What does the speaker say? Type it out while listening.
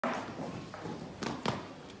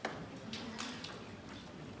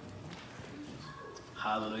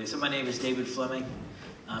Hallelujah. So my name is David Fleming.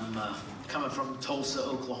 I'm coming from Tulsa,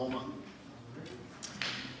 Oklahoma.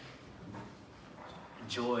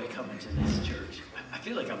 Enjoy coming to this church. I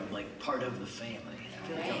feel like I'm like part of the family. I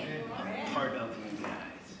feel like I'm part of you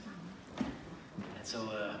guys. And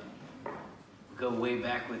so we go way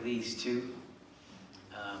back with these two.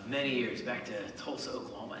 Many years back to Tulsa,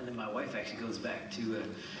 Oklahoma. And then my wife actually goes back to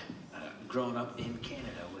growing up in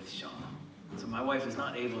Canada with Shauna. So my wife is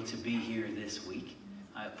not able to be here this week.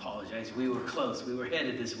 I apologize. We were close. We were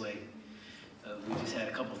headed this way. We just had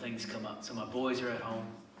a couple things come up. So my boys are at home.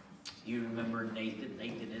 You remember Nathan.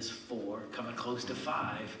 Nathan is 4, coming close to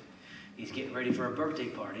 5. He's getting ready for a birthday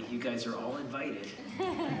party. You guys are all invited.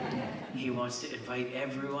 He wants to invite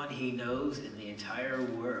everyone he knows in the entire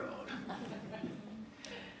world.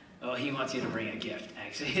 Oh, he wants you to bring a gift,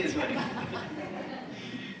 actually, is what he wants.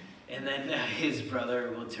 And then his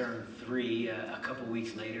brother will turn 3 a couple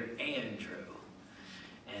weeks later, Andrew.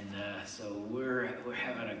 And so we're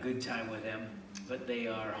having a good time with them, but they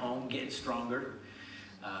are home, getting stronger.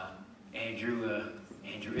 Andrew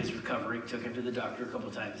is recovering. Took him to the doctor a couple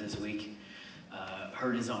times this week.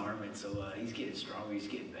 Hurt his arm, and so he's getting stronger. He's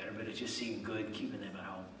getting better, but it just seemed good keeping them at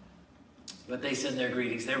home. But they send their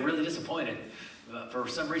greetings. They're really disappointed. For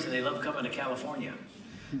some reason, they love coming to California.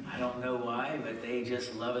 I don't know why, but they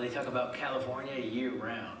just love it. They talk about California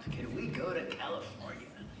year-round. Can we go to California?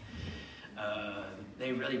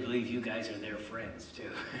 They really believe you guys are their friends, too.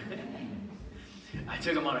 I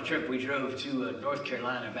took them on a trip. We drove to North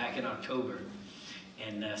Carolina back in October.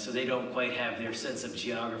 And so they don't quite have their sense of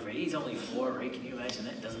geography. He's only 4, right? Can you imagine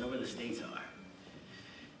that? Doesn't know where the states are.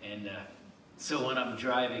 And so when I'm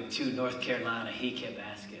driving to North Carolina, he kept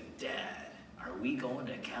asking, Dad, are we going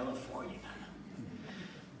to California?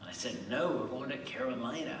 I said, no, we're going to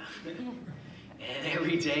Carolina. And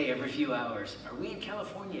every day, every few hours, are we in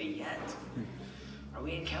California yet? Are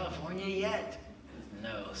we in California yet?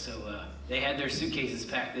 No. So they had their suitcases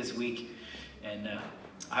packed this week, and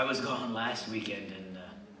I was gone last weekend, and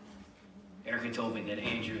Erica told me that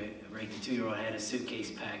Andrew, right, the 2-year-old, had his suitcase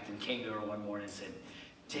packed and came to her one morning and said,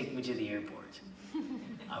 take me to the airport.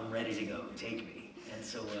 I'm ready to go. Take me. And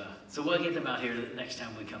so we'll get them out here the next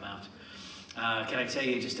time we come out. Can I tell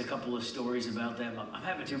you just a couple of stories about them? I'm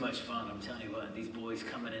having too much fun. I'm telling you what, these boys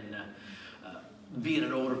coming in, being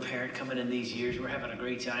an older parent coming in these years, we're having a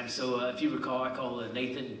great time. So if you recall, I call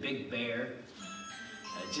Nathan Big Bear.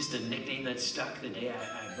 Just a nickname that stuck the day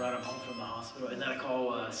I brought him home from the hospital. And then I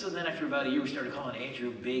call, so then after about a year, we started calling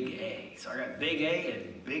Andrew Big A. So I got Big A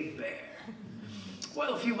and Big Bear.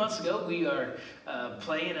 Well, a few months ago, we are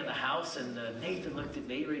playing in the house, and Nathan looked at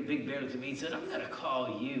me, Big Bear looked at me and said, I'm going to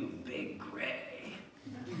call you Big Gray.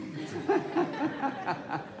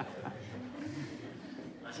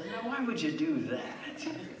 I said, now, why would you do that?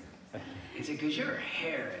 He said, because your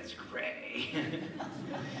hair is gray.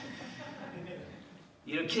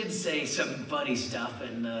 You know, kids say some funny stuff,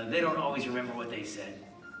 and they don't always remember what they said.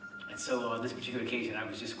 And so on this particular occasion, I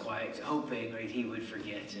was just quiet, hoping, right, he would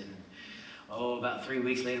forget. And oh, about 3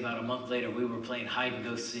 weeks later, about a month later, we were playing hide and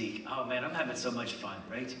go seek. Oh man, I'm having so much fun,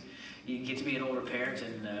 right? You get to be an older parent,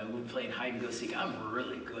 and we're playing hide and go seek. I'm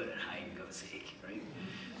really good at hide and go seek, right?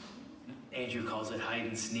 Andrew calls it hide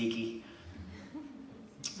and sneaky.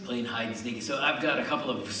 Playing hide and sneaky. So I've got a couple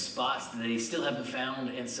of spots that they still haven't found,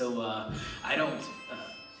 and so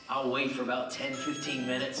I'll wait for about 10, 15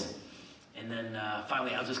 minutes, and then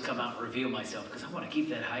finally I'll just come out and reveal myself, because I want to keep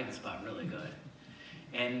that hiding spot really good.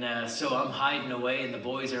 And so I'm hiding away, and the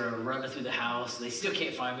boys are running through the house. They still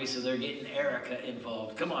can't find me, so they're getting Erica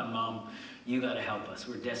involved. Come on, Mom, you got to help us.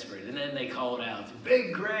 We're desperate. And then they called out,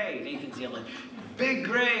 Big Gray. Nathan's yelling, Big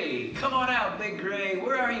Gray, come on out, Big Gray.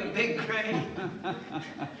 Where are you, Big Gray? And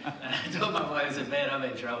I told my wife, I said, man, I'm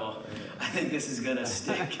in trouble. I think this is going to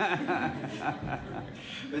stick. But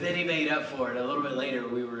then he made up for it. A little bit later,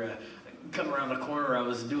 we were coming around the corner. I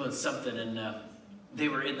was doing something, and they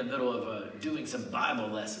were in the middle of doing some Bible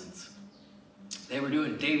lessons. They were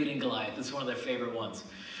doing David and Goliath. It's one of their favorite ones,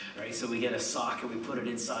 right? So we get a sock and we put it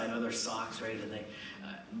inside other socks, right? And they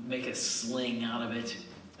make a sling out of it.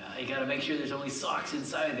 You got to make sure there's only socks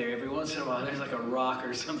inside there. Every once in a while, there's like a rock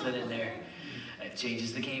or something in there. It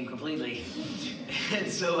changes the game completely. And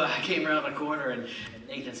so I came around the corner, and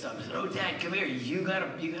Nathan stopped and said, "Oh, Dad, come here. You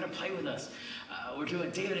gotta play with us. We're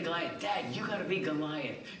doing David and Goliath. Dad, you gotta be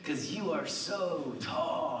Goliath because you are so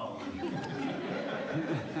tall."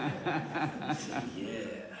 I said,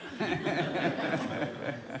 yeah.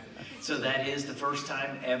 So that is the first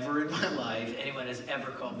time ever in my life anyone has ever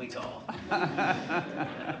called me tall.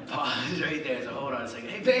 Pause right there. So hold on a second.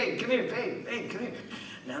 Hey, babe, come here, babe, come here.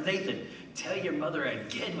 Now, Nathan, tell your mother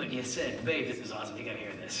again what you said. Babe, this is awesome. You got to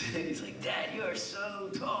hear this. He's like, Dad, you are so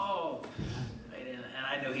tall. Right? And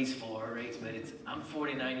I know he's 4, right? But I'm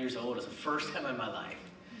 49 years old. It's the first time in my life.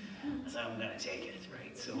 So I'm going to take it,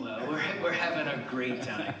 right? So we're having a great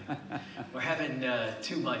time. We're having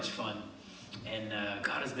too much fun. And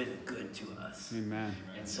God has been good to us. Amen.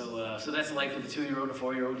 And so that's life with the 2-year-old and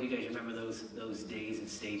 4-year-old. You guys remember those days and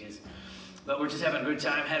stages. But we're just having a good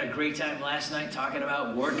time. Had a great time last night talking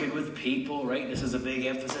about working with people, right? This is a big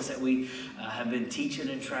emphasis that we have been teaching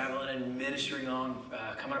and traveling and ministering on,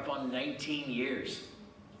 coming up on 19 years.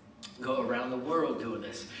 Go around the world doing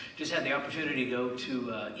this. Just had the opportunity to go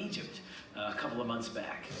to Egypt a couple of months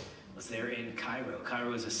back. Was there in Cairo.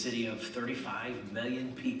 Cairo is a city of 35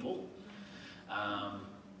 million people.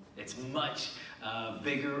 It's much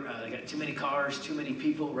bigger. They got too many cars, too many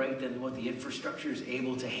people, right, than what the infrastructure is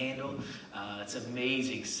able to handle. It's an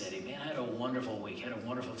amazing city. Man, I had a wonderful week. Had a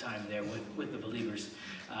wonderful time there with the believers.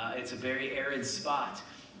 It's a very arid spot.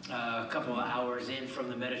 A couple of hours in from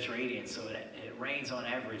the Mediterranean, so it rains on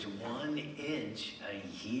average 1 inch a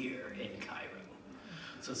year in Cairo.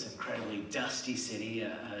 So it's an incredibly dusty city,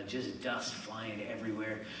 just dust flying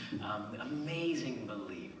everywhere. Amazing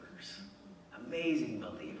believers,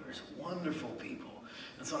 wonderful people.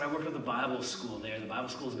 And so when I worked with the Bible school there, the Bible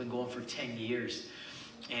school has been going for 10 years.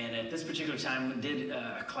 And at this particular time, we did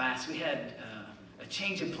a class. We had a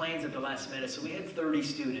change of plans at the last minute, so we had 30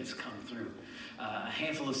 students come through. A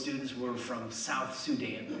handful of students were from South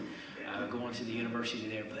Sudan, going to the university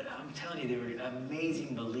there. But I'm telling you, they were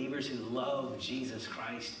amazing believers who love Jesus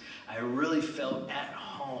Christ. I really felt at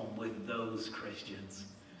home with those Christians.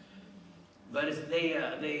 But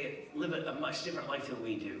they live a much different life than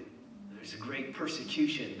we do. There's a great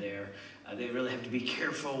persecution there. They really have to be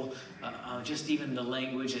careful, just even the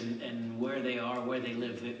language and where they are, where they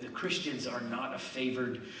live. The Christians are not a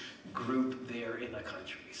favored group there in the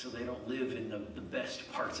country, so they don't live in the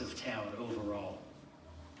best parts of town overall.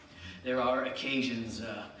 There are occasions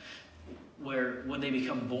where when they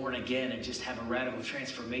become born again and just have a radical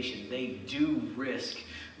transformation, they do risk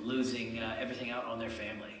losing everything out on their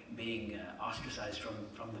family, being ostracized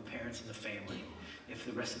from the parents and the family if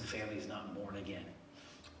the rest of the family is not born again.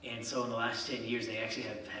 And so in the last 10 years, they actually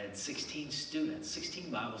have had 16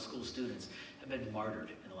 Bible school students have been martyred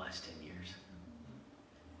in the last 10 years.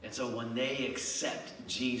 And so when they accept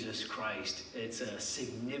Jesus Christ, it's a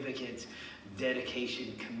significant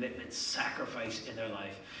dedication, commitment, sacrifice in their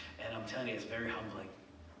life. And I'm telling you, it's very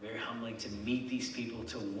humbling to meet these people,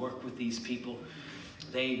 to work with these people.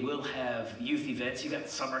 They will have youth events. You got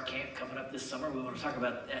summer camp coming up this summer. We want to talk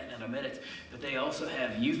about that in a minute. But they also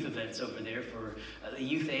have youth events over there for the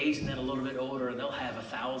youth age and then a little bit older. And they'll have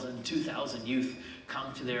 1,000, 2,000 youth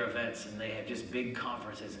come to their events. And they have just big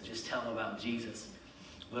conferences and just tell them about Jesus.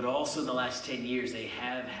 But also in the last 10 years, they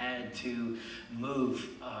have had to move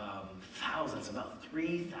thousands, about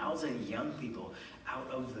 3,000 young people out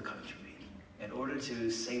of the country in order to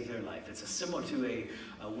save their life. It's similar to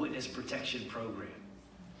a witness protection program.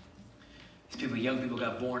 These people, young people,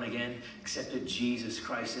 got born again, accepted Jesus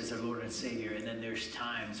Christ as their Lord and Savior, and then there's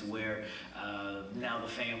times where now the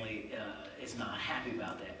family is not happy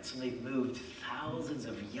about that. So they've moved thousands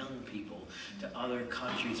of young people to other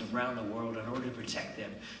countries around the world in order to protect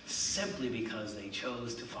them, simply because they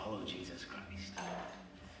chose to follow Jesus Christ.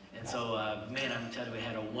 And so, man, I'm telling you, we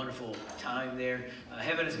had a wonderful time there.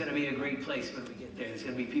 Heaven is going to be a great place when we get there. There's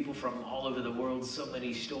going to be people from all over the world, so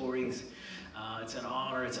many stories. It's an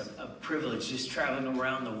honor, it's a privilege just traveling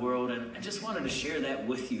around the world. And I just wanted to share that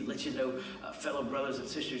with you, let you know, fellow brothers and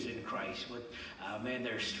sisters in Christ. Man,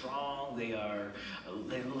 they're strong, they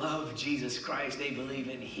love Jesus Christ, they believe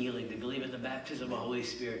in healing, they believe in the baptism of the Holy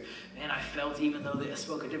Spirit. Man, I felt, even though they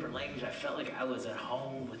spoke a different language, I felt like I was at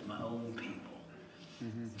home with my own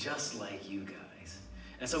people, just like you guys.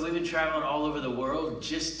 And so we've been traveling all over the world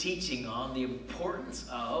just teaching on the importance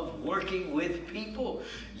of working with people.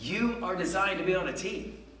 You are designed to be on a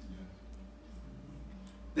team.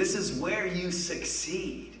 This is where you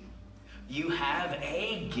succeed. You have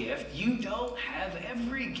a gift. You don't have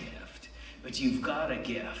every gift, but you've got a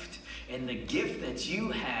gift. And the gift that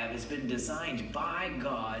you have has been designed by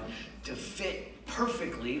God to fit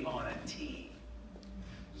perfectly on a team.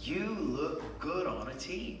 You look good on a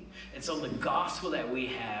team. And so the gospel that we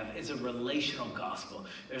have is a relational gospel.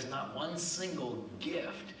 There's not one single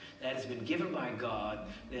gift that has been given by God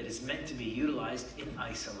that is meant to be utilized in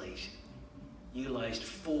isolation, utilized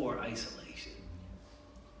for isolation.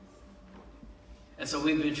 And so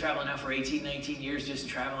we've been traveling now for 18, 19 years, just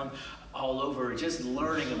traveling all over, just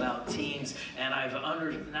learning about teams. And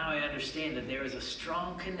now I understand that there is a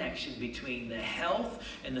strong connection between the health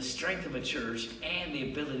and the strength of a church and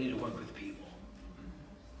the ability to work with people.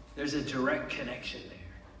 There's a direct connection there.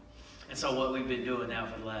 And so what we've been doing now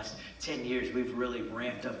for the last 10 years, we've really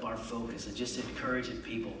ramped up our focus and just encouraging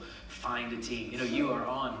people, find a team. You know, you are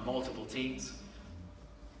on multiple teams.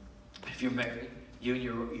 If you're married, you and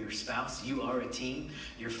your spouse, you are a team.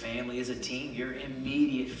 Your family is a team. Your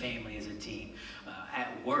immediate family is a team.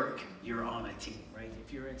 At work, you're on a team, right?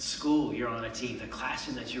 If you're in school, you're on a team. The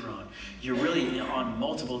classroom that you're on, you're really on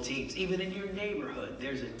multiple teams. Even in your neighborhood,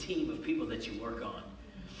 there's a team of people that you work on.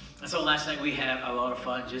 And so last night we had a lot of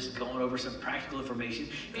fun just going over some practical information,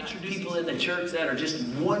 introducing people in the church that are just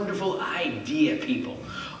wonderful idea people,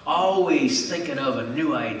 always thinking of a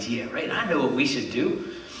new idea, right? I know what we should do.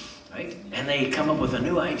 Right? And they come up with a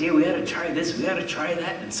new idea. We ought to try this. We ought to try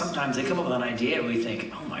that. And sometimes they come up with an idea and we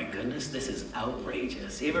think, oh my goodness, this is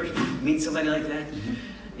outrageous. You ever meet somebody like that?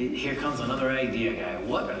 Mm-hmm. Here comes another idea guy.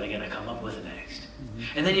 What are they going to come up with next?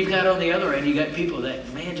 Mm-hmm. And then you've got on the other end, you got people that,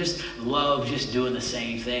 man, just love just doing the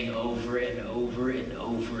same thing over and over and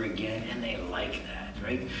over again. And they like that,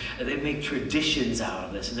 right? They make traditions out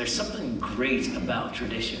of this. And there's something great about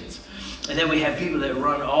traditions. And then we have people that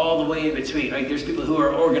run all the way in between, right? There's people who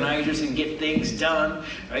are organizers and get things done,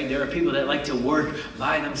 right? There are people that like to work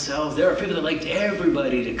by themselves. There are people that like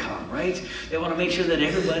everybody to come, right? They want to make sure that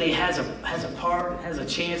everybody has a part, has a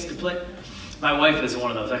chance to play. My wife is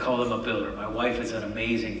one of those. I call them a builder. My wife is an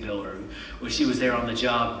amazing builder. When she was there on the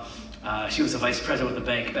job, she was a vice president with the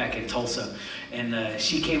bank back in Tulsa, and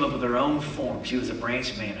she came up with her own form. She was a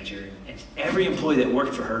branch manager, and every employee that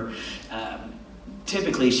worked for her,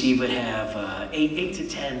 typically, she would have 8 to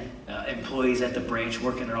 10 employees at the branch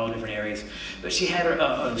working in all different areas. But she had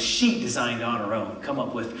a sheet designed on her own, come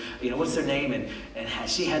up with, what's their name? And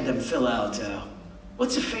she had them fill out,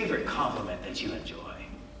 what's a favorite compliment that you enjoy?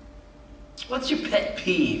 What's your pet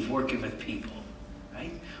peeve working with people,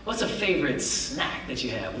 right? What's a favorite snack that you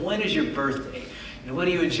have? When is your birthday? And what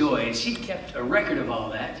do you enjoy? And she kept a record of all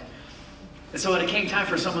that. And so when it came time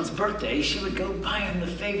for someone's birthday, she would go buy them the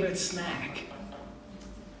favorite snack.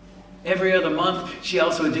 Every other month, she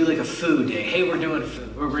also would do like a food day. Hey, we're doing food.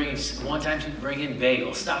 One time she'd bring in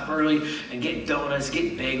bagels. Stop early and get donuts,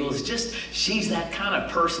 get bagels. She's that kind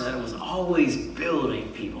of person that was always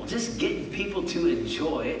building people, just getting people to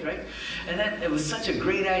enjoy it, right? And it was such a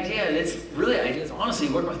great idea. It's really ideas, honestly,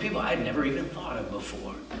 working with people I'd never even thought of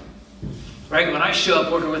before. Right? When I show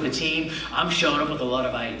up working with a team, I'm showing up with a lot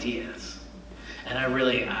of ideas. And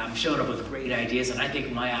I'm showing up with great ideas, and I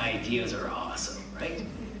think my ideas are awesome, right?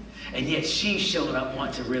 And yet she's showing up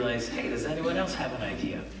wanting to realize, hey, does anyone else have an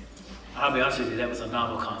idea? I'll be honest with you, that was a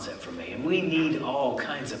novel concept for me. And we need all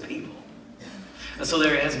kinds of people. And so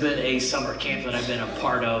there has been a summer camp that I've been a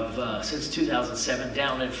part of since 2007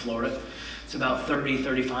 down in Florida. It's about 30,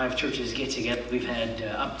 35 churches get together. We've had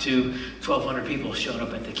up to 1,200 people showing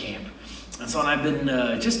up at the camp. And so I've been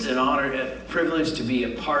just an honor, a privilege to be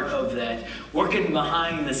a part of that, working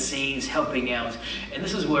behind the scenes, helping out. And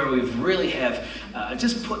this is where we've really have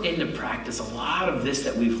just put into practice a lot of this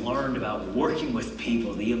that we've learned about working with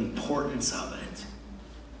people, the importance of it.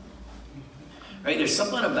 Right? There's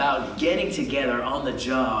something about getting together on the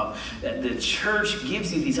job that the church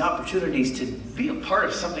gives you these opportunities to be a part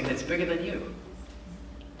of something that's bigger than you.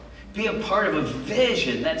 Be a part of a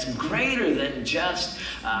vision that's greater than just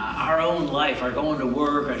our own life, our going to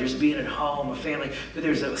work, or just being at home, a family. But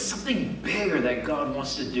there's something bigger that God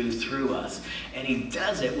wants to do through us. And he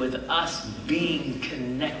does it with us being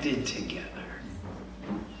connected together.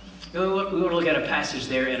 We want to look at a passage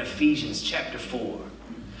there in Ephesians chapter 4.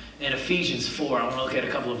 In Ephesians 4, I want to look at a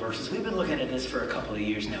couple of verses. We've been looking at this for a couple of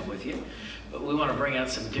years now with you. But we want to bring out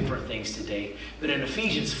some different things today. But in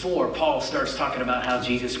Ephesians 4, Paul starts talking about how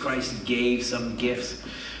Jesus Christ gave some gifts.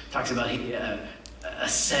 Talks about he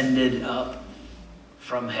ascended up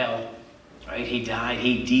from hell. Right? He died,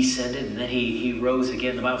 he descended, and then he rose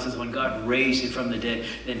again. The Bible says when God raised him from the dead,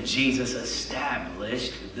 then Jesus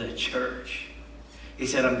established the church. He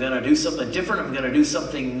said, I'm going to do something different. I'm going to do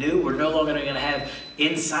something new. We're no longer going to have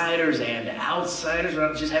insiders and outsiders. We're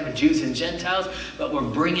not just having Jews and Gentiles, but we're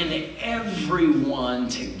bringing everyone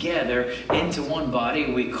together into one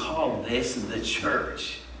body. We call this the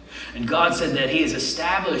church. And God said that he is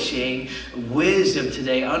establishing wisdom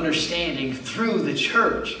today, understanding through the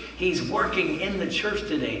church. He's working in the church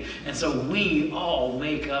today. And so we all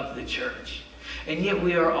make up the church. And yet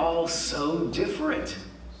we are all so different.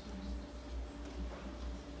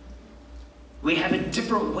 We have a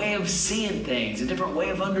different way of seeing things, a different way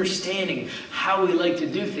of understanding how we like to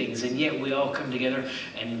do things, and yet we all come together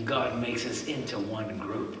and God makes us into one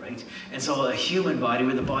group, right? And so a human body,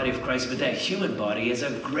 we're the body of Christ, but that human body is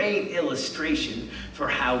a great illustration for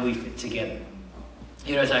how we fit together.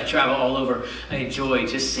 You know, as I travel all over, I enjoy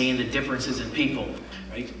just seeing the differences in people,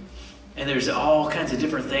 right? And there's all kinds of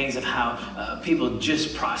different things of how people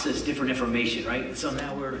just process different information, right? And so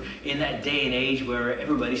now we're in that day and age where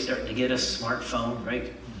everybody's starting to get a smartphone,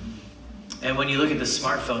 right? And when you look at the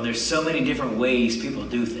smartphone, there's so many different ways people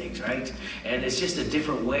do things, right? And it's just a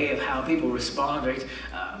different way of how people respond, right?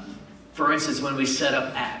 For instance, when we set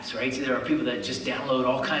up apps, right? There are people that just download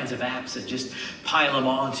all kinds of apps and just pile them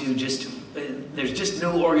onto there's just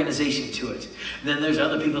no organization to it. Then there's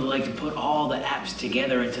other people that like to put all the apps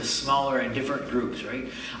together into smaller and different groups, right?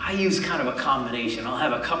 I use kind of a combination. I'll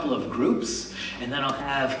have a couple of groups, and then I'll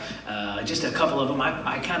have just a couple of them.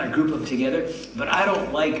 I kind of group them together, but I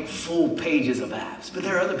don't like full pages of apps. But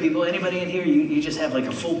there are other people. Anybody in here, you just have like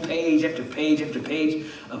a full page after page after page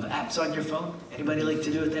of apps on your phone? Anybody like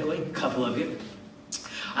to do it that way? A couple of you.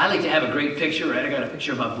 I like to have a great picture, right? I got a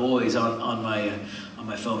picture of my boys on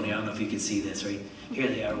my phone here. I don't know if you can see this, right? Here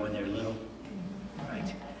they are when they're little,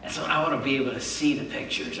 right? And so I want to be able to see the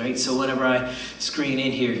pictures, right? So whenever I screen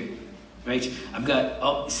in here, right, I've got,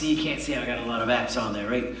 oh, see, you can't see, I've got a lot of apps on there,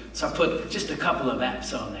 right? So I put just a couple of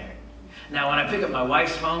apps on there. Now, when I pick up my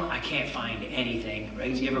wife's phone, I can't find anything,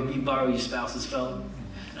 right? You borrow your spouse's phone?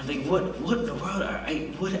 And I'm thinking, what in the world? I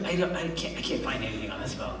can't find anything on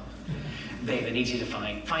this phone. Babe, I need you to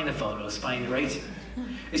find the photos, right?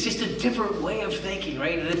 It's just a different way of thinking,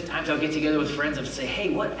 right? And at times I'll get together with friends and say,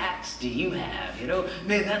 hey, what apps do you have? You know,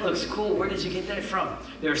 man, that looks cool. Where did you get that from?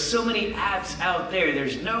 There are so many apps out there.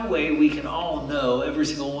 There's no way we can all know every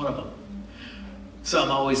single one of them. So I'm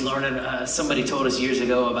always learning. Somebody told us years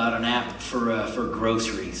ago about an app for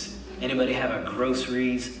groceries. Anybody have a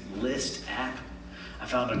groceries list app? I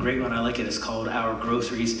found a great one. I like it. It's called Our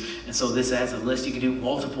Groceries. And so this has a list. You can do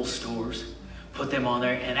multiple stores, put them on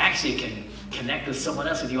there, and actually can connect with someone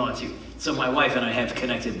else if you want to. So my wife and I have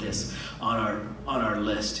connected this on our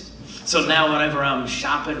list. So now whenever I'm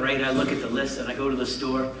shopping, right, I look at the list and I go to the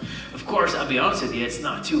store. Of course, I'll be honest with you, it's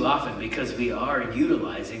not too often because we are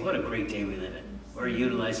utilizing, what a great day we live in. We're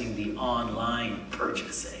utilizing the online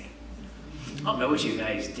purchasing. I don't know what you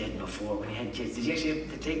guys did before when you had kids. Did you actually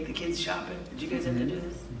have to take the kids shopping? Did you guys have to do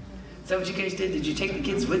this? Is that what you guys did? Did you take the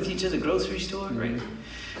kids with you to the grocery store? Right?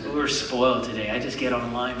 We're spoiled today. I just get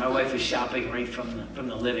online. My wife is shopping right from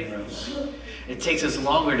the living room. It takes us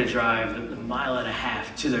longer to drive a mile and a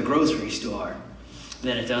half to the grocery store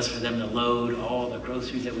than it does for them to load all the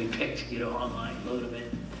groceries that we picked, online, load them in.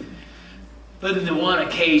 But in the one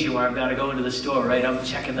occasion where I've got to go into the store, right, I'm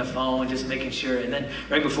checking the phone, just making sure. And then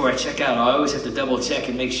right before I check out, I always have to double check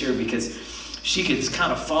and make sure because she can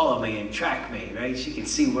kind of follow me and track me, right? She can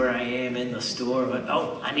see where I am in the store. But,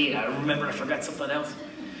 I remember I forgot something else.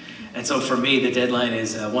 And so for me, the deadline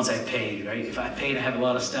is once I've paid, right? If I paid, I have a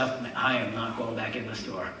lot of stuff, I am not going back in the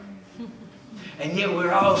store. And yet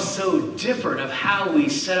we're all so different of how we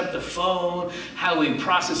set up the phone, how we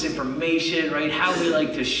process information, right? How we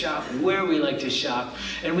like to shop, where we like to shop.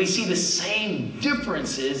 And we see the same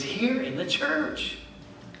differences here in the church.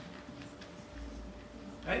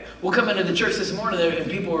 Right? We'll come into the church this morning and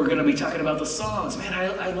people are going to be talking about the songs. Man,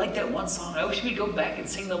 I like that one song. I wish we'd go back and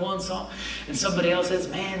sing the one song. And somebody else says,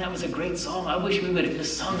 man, that was a great song. I wish we would have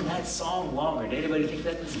just sung that song longer. Did anybody think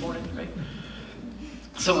that this morning? Right?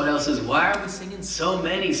 Someone else says, why are we singing so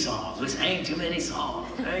many songs? We sang too many songs,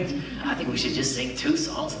 right? I think we should just sing 2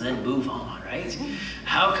 songs and then move on, right?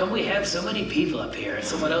 How come we have so many people up here? And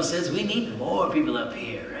someone else says, we need more people up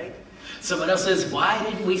here, right? Someone else says, why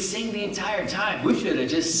didn't we sing the entire time? We should have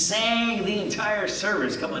just sang the entire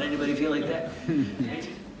service. Come on, anybody feel like that? Right?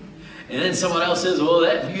 And then someone else says, well,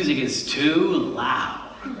 that music is too loud.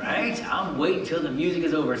 Right? I'm waiting till the music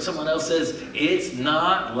is over. Someone else says, it's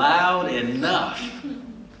not loud enough.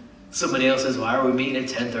 Somebody else says, why are we meeting at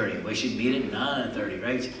 10:30? We should meet at 9:30,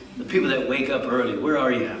 right? The people that wake up early, where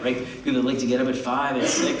are you at, right? People that like to get up at 5, at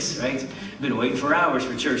 6, right? Been waiting for hours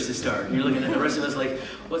for church to start. You're looking at the rest of us like,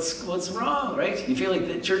 what's wrong, right? You feel like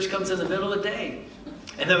the church comes in the middle of the day.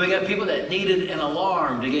 And then we got people that needed an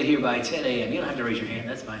alarm to get here by 10 a.m. You don't have to raise your hand,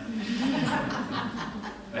 that's fine.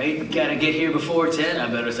 Right? Got to get here before 10, I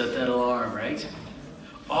better set that alarm, right?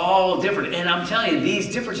 All different. And I'm telling you,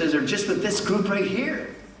 these differences are just with this group right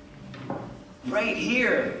here. Right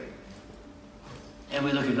here. And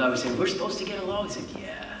we look at God and we say, we're supposed to get along? He said,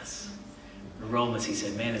 yes. In Romans, he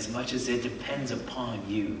said, man, as much as it depends upon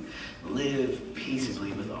you, live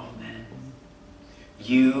peaceably with all men.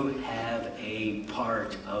 You have a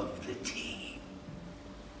part of the team.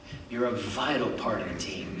 You're a vital part of the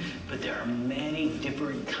team, but there are many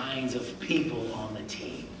different kinds of people on the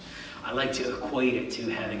team. I like to equate it to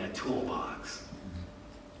having a toolbox.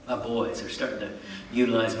 My boys are starting to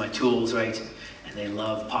utilize my tools, right? And they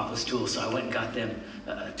love Papa's tools, so I went and got them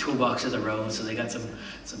a toolbox of their own. So they got some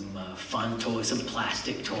fun toys, some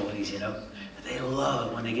plastic toys, you know. They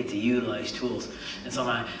love it when they get to utilize tools. And so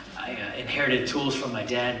I inherited tools from my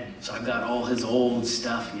dad, so I've got all his old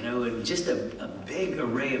stuff, you know, and just a big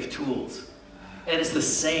array of tools. And it's the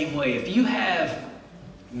same way. If you have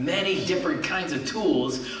many different kinds of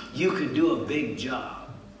tools, you could do a big job.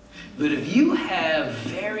 But if you have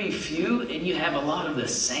very few and you have a lot of the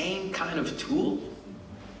same kind of tool,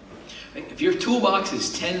 right? If your toolbox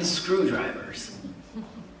is 10 screwdrivers,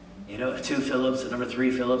 you know, a 2 Phillips, a number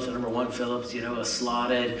 3 Phillips, a number 1 Phillips, you know, a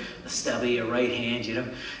slotted, a stubby, a right hand, you know.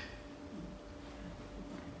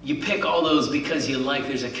 You pick all those because you like,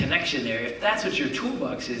 there's a connection there. If that's what your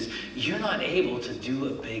toolbox is, you're not able to do a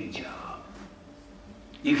big job.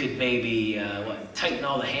 You could maybe, tighten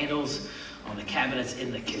all the handles on the cabinets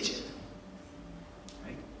in the kitchen,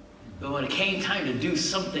 right? But when it came time to do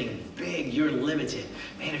something big, you're limited.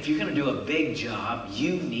 Man, if you're going to do a big job,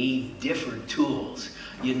 you need different tools.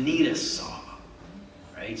 You need a saw,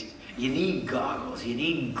 right? You need goggles. You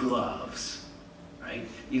need gloves, right?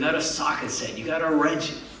 You got a socket set. You got a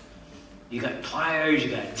wrench. You got pliers. You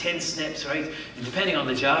got tin snips, right? And depending on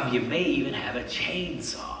the job, you may even have a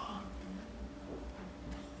chainsaw.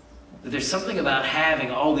 But there's something about having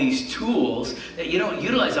all these tools that you don't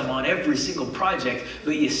utilize them on every single project,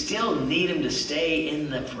 but you still need them to stay in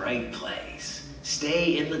the right place.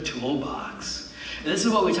 Stay in the toolbox. And this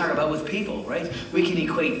is what we talk about with people, right? We can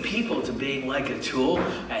equate people to being like a tool,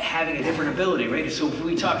 having a different ability, right? So if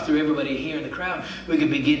we talk through everybody here in the crowd, we can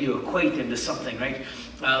begin to equate them to something, right?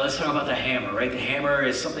 Let's talk about the hammer, right? The hammer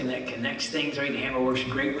is something that connects things, right? The hammer works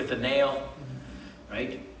great with the nail,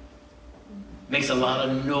 right? Makes a lot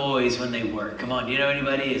of noise when they work. Come on, you know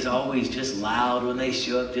anybody is always just loud when they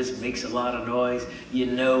show up, just makes a lot of noise. You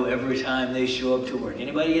know every time they show up to work.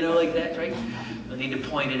 Anybody you know like that, right? I need to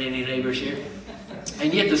point at any neighbors here.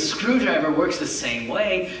 And yet the screwdriver works the same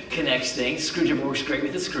way, connects things. Screwdriver works great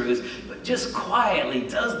with the screws, but just quietly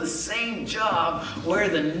does the same job where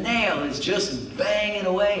the nail is just banging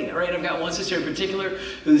away, right? I've got one sister in particular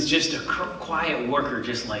who's just a quiet worker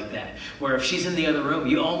just like that, where if she's in the other room,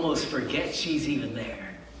 you almost forget she's even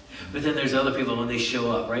there. But then there's other people when they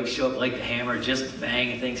show up, right? Show up like the hammer, just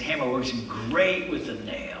banging things. Hammer works great with the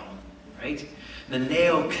nail, right? The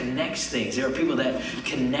nail connects things. There are people that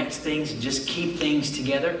connect things and just keep things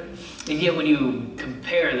together. And yet when you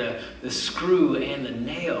compare the screw and the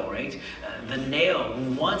nail, right? The nail,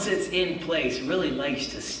 once it's in place, really likes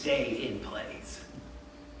to stay in place,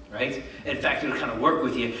 right? In fact, it'll kind of work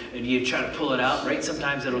with you and you try to pull it out, right?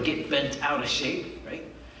 Sometimes it'll get bent out of shape, right?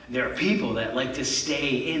 There are people that like to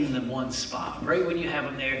stay in the one spot. Right when you have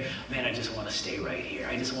them there, man, I just want to stay right here.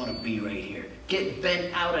 I just want to be right here. Get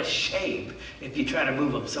bent out of shape if you try to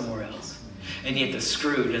move them somewhere else. And yet the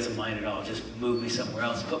screw doesn't mind at all. Just move me somewhere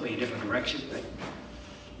else. Put me in a different direction. Right?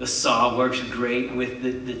 The saw works great with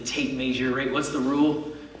the tape measure. Right? What's the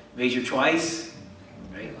rule? Measure twice.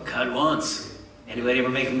 Right? Cut once. Anybody ever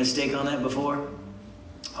make a mistake on that before?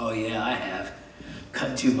 Oh yeah, I have.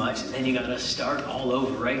 Cut too much, and then you got to start all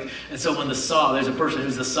over, right? And so when the saw, there's a person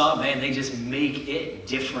who's the saw man, they just make it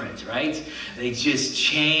different, right? They just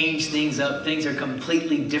change things up. Things are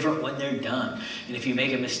completely different when they're done. And if you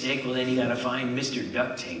make a mistake, well, then you got to find Mr.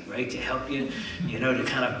 Duct Tape, right, to help you, you know, to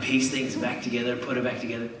kind of piece things back together, put it back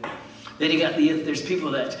together. Then you got there's people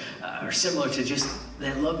that are similar to just,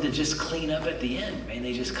 they love to just clean up at the end, man.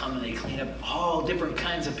 They just come and they clean up, all different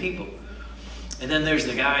kinds of people. And then there's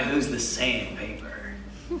the guy who's the sandpaper.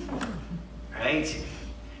 Right?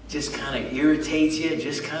 Just kind of irritates you,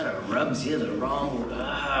 just kind of rubs you the wrong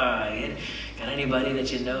way. Got anybody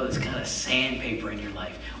that you know that's kind of sandpaper in your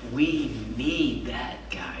life? We need that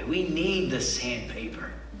guy. We need the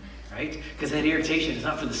sandpaper, right? Because that irritation is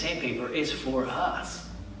not for the sandpaper, it's for us.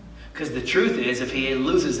 Because the truth is, if he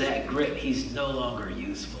loses that grit, he's no longer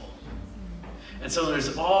useful. And so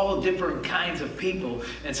there's all different kinds of people.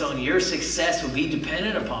 And so your success will be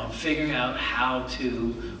dependent upon figuring out how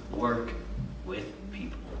to work with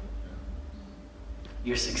people.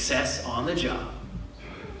 Your success on the job,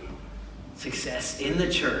 success in the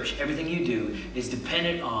church, everything you do is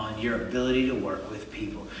dependent on your ability to work with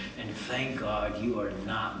people. And thank God you are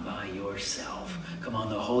not by yourself. Come on,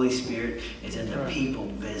 the Holy Spirit is in the people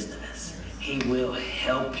business. He will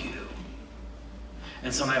help you.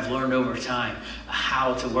 And so I've learned over time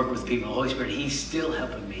how to work with people. The Holy Spirit, He's still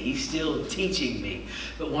helping me. He's still teaching me.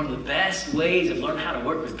 But one of the best ways of learning how to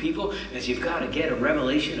work with people is you've got to get a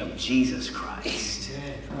revelation of Jesus Christ.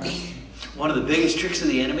 One of the biggest tricks of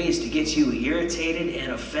the enemy is to get you irritated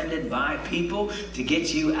and offended by people, to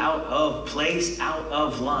get you out of place, out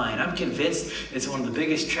of line. I'm convinced it's one of the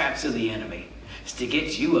biggest traps of the enemy. It's to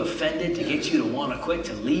get you offended, to get you to want to quit,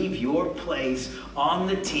 to leave your place on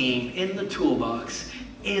the team, in the toolbox,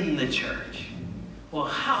 in the church. Well,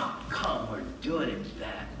 how come we're doing it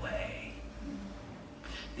that way?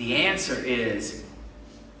 The answer is,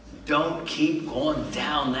 don't keep going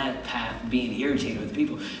down that path, being irritated with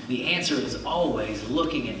people. The answer is always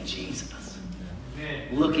looking at Jesus.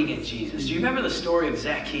 Looking at Jesus. Do you remember the story of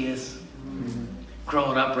Zacchaeus?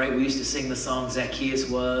 Growing up, right, we used to sing the song, Zacchaeus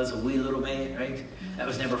was a wee little man, right? That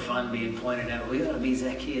was never fun, being pointed out. We ought to be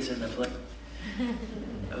Zacchaeus in the play.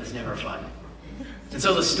 That was never fun. And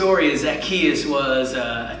so the story is Zacchaeus was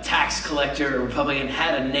a tax collector, a Republican,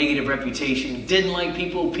 had a negative reputation, didn't like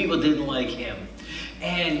people, people didn't like him.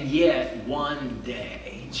 And yet, one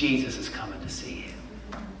day, Jesus is coming to see him.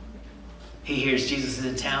 He hears Jesus is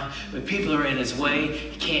in town, but people are in his way.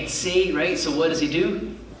 He can't see, right? So what does he do?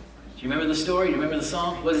 Do you remember the story? Do you remember the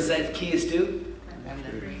song? What does Zacchaeus do?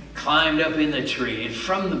 Climbed up in the tree. And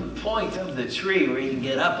from the point of the tree where he can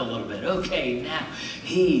get up a little bit, okay, now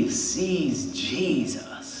he sees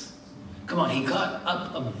Jesus. Come on, he got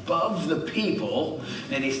up above the people,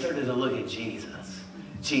 and he started to look at Jesus.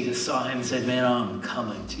 Jesus saw him and said, man, I'm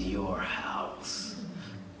coming to your house.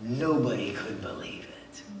 Nobody could believe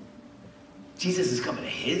it. Jesus is coming to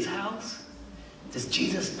his house? Does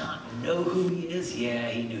Jesus not know who he is? Yeah,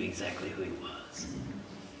 he knew exactly who he was.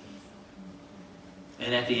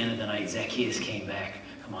 And at the end of the night, Zacchaeus came back.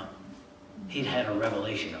 Come on. He'd had a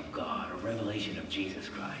revelation of God, a revelation of Jesus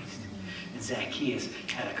Christ. And Zacchaeus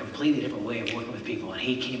had a completely different way of working with people. And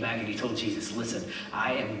he came back and he told Jesus, listen,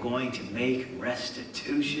 I am going to make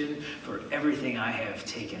restitution for everything I have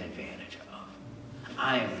taken advantage of.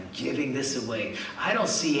 I am giving this away. I don't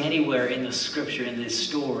see anywhere in the scripture, in this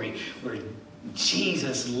story, where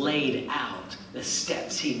Jesus laid out the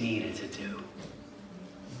steps he needed to do.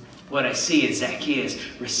 What I see is Zacchaeus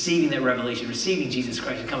receiving that revelation, receiving Jesus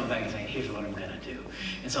Christ, and coming back and saying, here's what I'm going to do.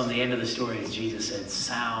 And so in the end of the story, as Jesus said,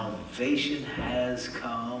 salvation has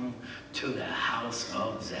come to the house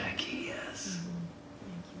of Zacchaeus.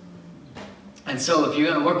 And so if you're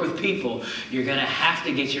going to work with people, you're going to have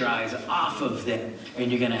to get your eyes off of them,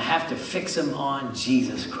 and you're going to have to fix them on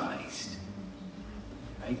Jesus Christ.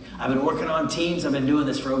 Right? I've been working on teams. I've been doing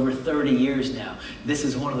this for over 30 years now. This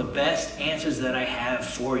is one of the best answers that I have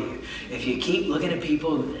for you. If you keep looking at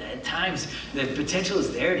people, at times the potential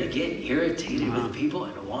is there to get irritated with people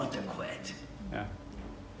and want to quit. Yeah.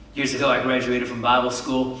 Years ago, I graduated from Bible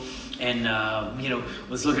school and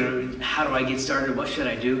was looking at how do I get started, what should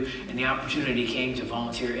I do, and the opportunity came to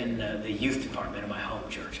volunteer in the youth department of my home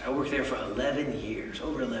church. I worked there for 11 years,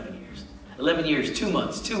 over 11 years. 11 years, 2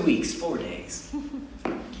 months, 2 weeks, 4 days.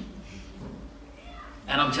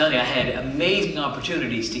 And I'm telling you, I had amazing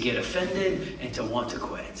opportunities to get offended and to want to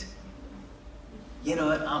quit. You know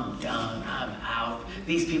what? I'm done. I'm out.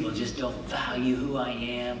 These people just don't value who I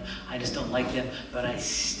am. I just don't like them. But I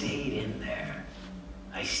stayed in there.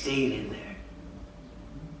 I stayed in there.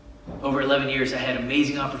 Over 11 years, I had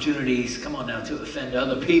amazing opportunities, come on now, to offend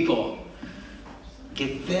other people.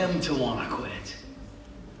 Get them to want to quit.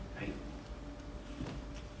 Right?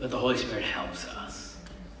 But the Holy Spirit helps us.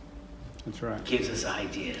 That's right. Gives us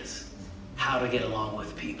ideas how to get along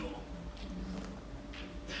with people.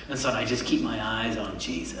 And so I just keep my eyes on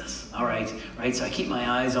Jesus. All right, right? So I keep my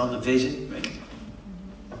eyes on the vision, right?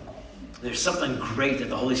 There's something great that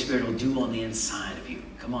the Holy Spirit will do on the inside of you.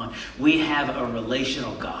 Come on. We have a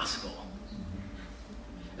relational gospel.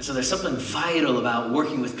 And so there's something vital about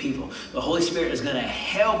working with people. The Holy Spirit is going to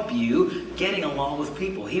help you getting along with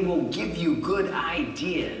people. He will give you good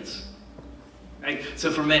ideas. Right? So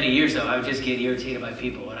for many years, though, I would just get irritated by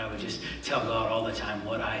people, and I would just tell God all the time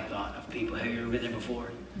what I thought of people. Have you ever been there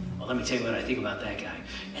before? Well, let me tell you what I think about that guy.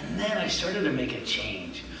 And then I started to make a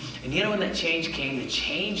change. And you know when that change came? The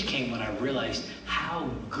change came when I realized how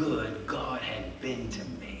good God had been to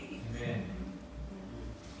me. Amen.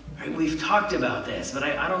 Right? We've talked about this, but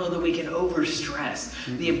I don't know that we can overstress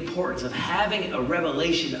the importance of having a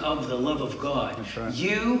revelation of the love of God. That's right.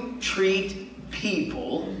 You treat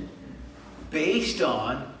people based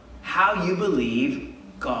on how you believe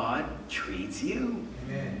God treats you.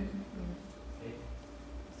 Amen.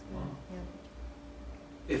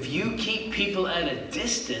 If you keep people at a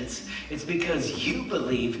distance, it's because you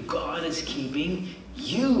believe God is keeping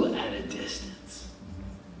you at a distance.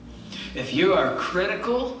 If you are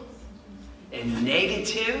critical and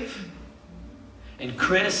negative and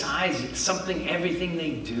criticize everything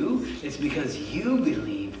they do, it's because you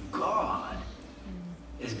believe God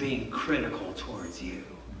is being critical towards you.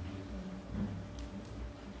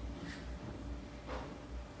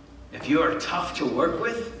 If you are tough to work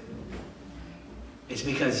with, it's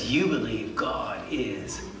because you believe God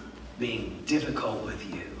is being difficult with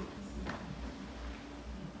you.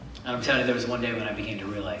 And I'm telling you, there was one day when I began to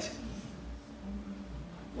realize,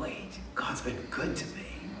 wait, God's been good to me.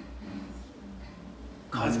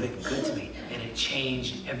 God's been good to me. And it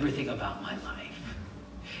changed everything about my life.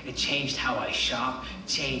 It changed how I shop,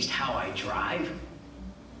 changed how I drive,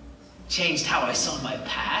 changed how I saw my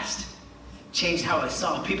past, changed how I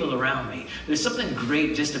saw people around me. There's something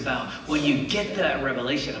great just about when you get that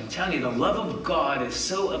revelation. I'm telling you, the love of God is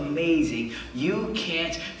so amazing, you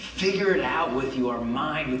can't figure it out with your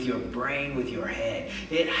mind, with your brain, with your head.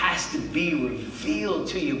 It has to be revealed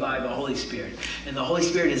to you by the Holy Spirit. And the Holy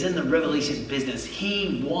Spirit is in the revelation business.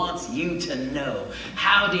 He wants you to know.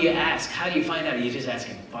 How do you ask? How do you find out? You just ask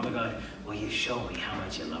him, Father God, will you show me how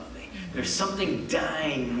much you love me? There's something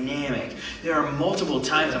dynamic. There are multiple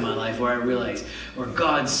times in my life where I realized, where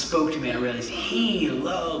God spoke to me and I realized he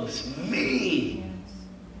loves me.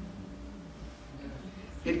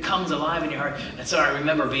 It comes alive in your heart. And so I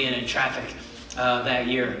remember being in traffic that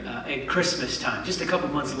year at Christmas time, just a couple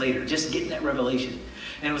months later, just getting that revelation.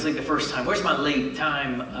 And it was like the first time. Where's my late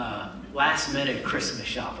time, last minute Christmas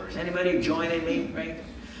shoppers? Anybody joining me, right?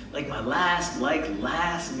 Like my last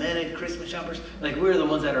minute Christmas shoppers? Like we're the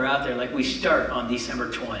ones that are out there. Like we start on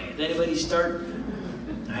December 20th. Anybody start?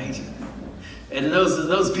 Right? And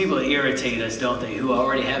those people irritate us, don't they? Who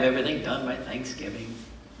already have everything done by Thanksgiving.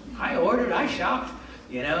 I ordered, I shopped,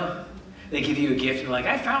 you know? They give you a gift and they're like,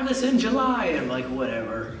 I found this in July. And I'm like,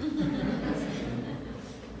 whatever.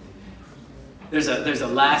 There's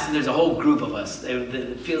a whole group of us.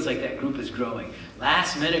 It feels like that group is growing.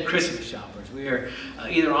 Last minute Christmas shoppers. We are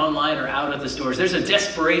either online or out at the stores. There's a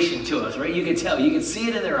desperation to us, right? You can tell. You can see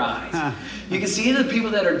it in their eyes. You can see it in the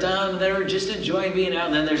people that are done, that are just enjoying being out.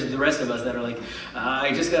 And then there's the rest of us that are like,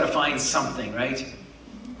 I just got to find something, right?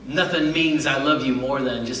 Nothing means I love you more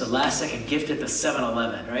than just a last second gift at the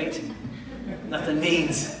 7-Eleven, right?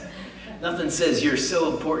 Nothing says you're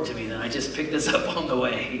so important to me that I just picked this up on the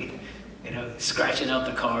way. You know, scratching out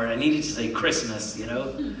the card. I needed to say Christmas, you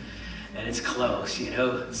know, and it's close, you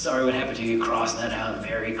know. Sorry what happened to you. Cross that out.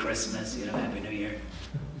 Merry Christmas, you know, Happy New Year.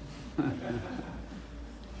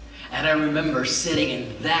 And I remember sitting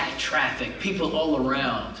in that traffic, people all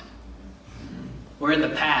around. Where in the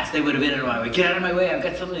past, they would have been in my way. Get out of my way, I've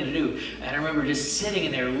got something to do. And I remember just sitting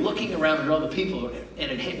in there, looking around at all the people,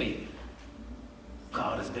 and it hit me.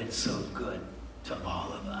 God has been so good to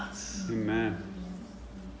all of us. Amen.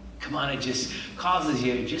 Come on, it just causes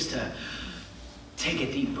you just to take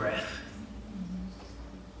a deep breath.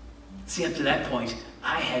 See, up to that point,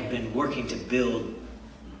 I had been working to build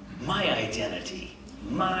my identity,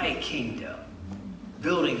 my kingdom,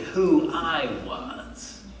 building who I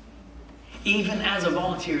was. Even as a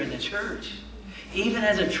volunteer in the church, even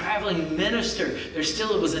as a traveling minister, there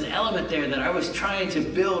still was an element there that I was trying to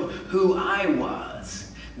build who I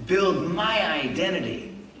was, build my identity.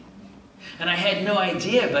 And I had no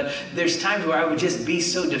idea, but there's times where I would just be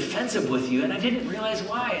so defensive with you, and I didn't realize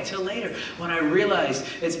why until later, when I realized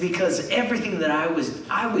it's because everything that I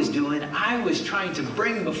was doing, I was trying to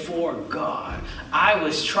bring before God. I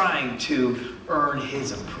was trying to earn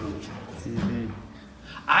his approval. Mm-hmm.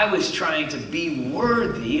 I was trying to be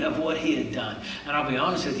worthy of what he had done. And I'll be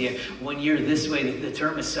honest with you, when you're this way, the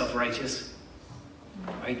term is self-righteous.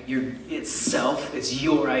 Right? It's self, it's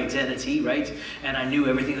your identity, right? And I knew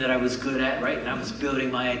everything that I was good at, right? And I was building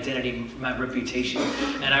my identity, my reputation.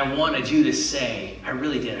 And I wanted you to say, I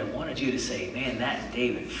really did, I wanted you to say, man, that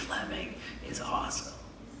David Fleming is awesome.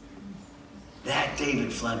 That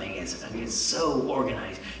David Fleming is so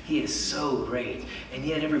organized. He is so great. And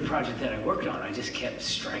yet every project that I worked on, I just kept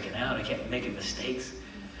striking out. I kept making mistakes.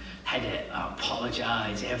 Had to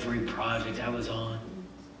apologize every project I was on.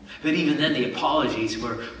 But even then, the apologies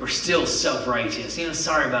were still self-righteous. You know,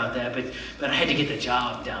 sorry about that, but I had to get the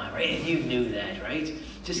job done, right? And you knew that, right?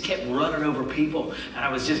 Just kept running over people, and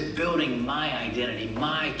I was just building my identity,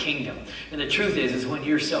 my kingdom. And the truth is when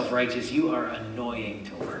you're self-righteous, you are annoying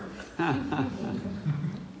to work with.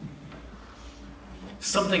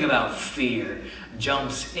 Something about fear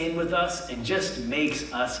jumps in with us and just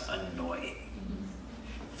makes us annoying.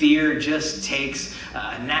 Fear just takes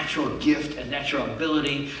a natural gift, a natural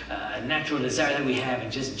ability, a natural desire that we have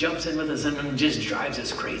and just jumps in with us and just drives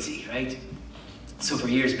us crazy, right? So for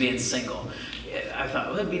years being single, I thought,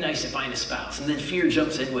 well, it'd be nice to find a spouse. And then fear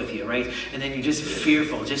jumps in with you, right? And then you're just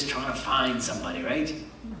fearful, just trying to find somebody, right?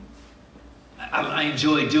 I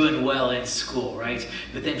enjoy doing well in school, right?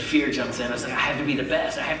 But then fear jumps in. I was like, I have to be the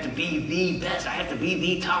best. I have to be the best. I have to be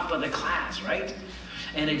the top of the class, right?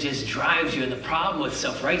 And it just drives you. And the problem with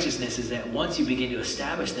self-righteousness is that once you begin to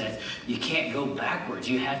establish that, you can't go backwards.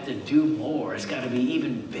 You have to do more. It's got to be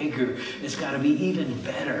even bigger. It's got to be even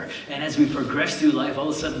better. And as we progress through life, all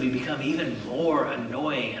of a sudden we become even more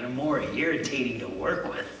annoying and more irritating to work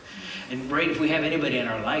with. And right, if we have anybody in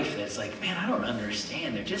our life that's like, man, I don't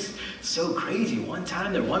understand. They're just so crazy. One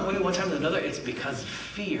time they're one way, one time they're another. It's because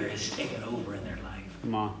fear has taken over in their life.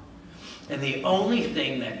 Come on. And the only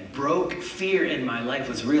thing that broke fear in my life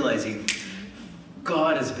was realizing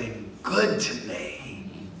God has been good to me.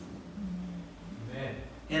 Amen.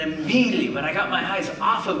 And immediately when I got my eyes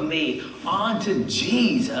off of me onto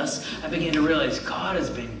Jesus, I began to realize God has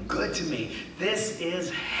been good to me. This is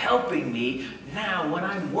helping me now when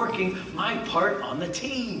I'm working my part on the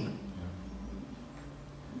team.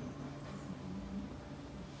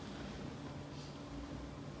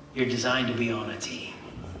 You're designed to be on a team.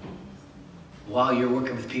 While you're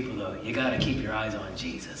working with people, though, you got to keep your eyes on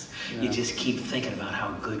Jesus. Yeah. You just keep thinking about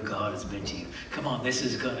how good God has been to you. Come on, this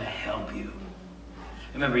is going to help you.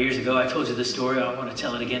 I remember years ago, I told you this story. I want to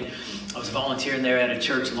tell it again. I was volunteering there at a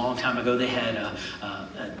church a long time ago. They had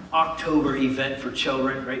an October event for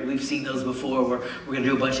children, right? We've seen those before where we're going to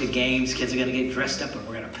do a bunch of games. Kids are going to get dressed up and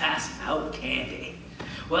we're going to pass out candy.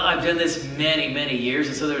 Well, I've done this many, many years,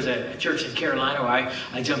 and so there's a church in Carolina where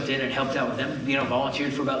I jumped in and helped out with them,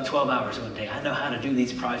 volunteered for about 12 hours one day. I know how to do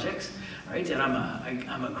these projects, right? And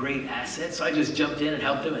I'm a great asset, so I just jumped in and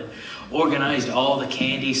helped them and organized all the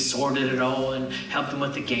candy, sorted it all, and helped them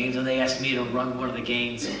with the games, and they asked me to run one of the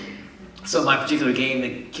games. So my particular game,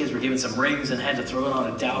 the kids were given some rings and had to throw it on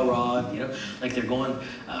a dowel rod, like they're going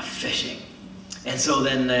fishing. And so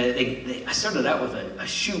then I started out with a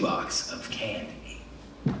shoebox of candy.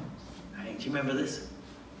 Do you remember this?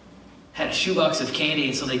 Had a shoebox of candy,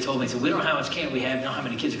 and so they told me, we don't know how much candy we have, know how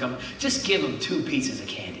many kids are coming. Just give them 2 pieces of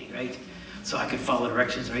candy, right? So I could follow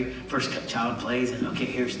directions, right? First child plays, and okay,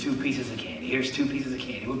 here's 2 pieces of candy. Here's 2 pieces of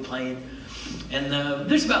candy. We're playing. And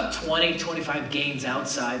there's about 20, 25 games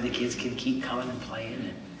outside the kids can keep coming and playing.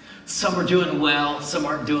 And some are doing well, some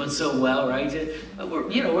aren't doing so well, right?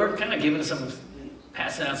 We're kind of giving some,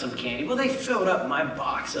 passing out some candy. Well, they filled up my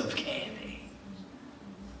box of candy.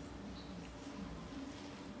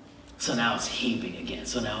 So now it's heaping again.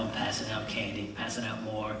 So now I'm passing out candy, passing out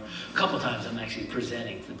more. A couple times I'm actually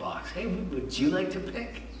presenting the box. Hey, would you like to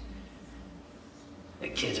pick? The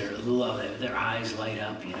kids love it. Their eyes light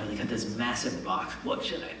up. They got this massive box. What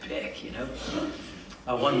should I pick?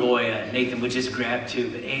 One boy, Nathan, would just grab 2,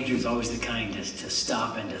 but Andrew's always the kind to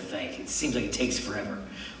stop and to think. It seems like it takes forever.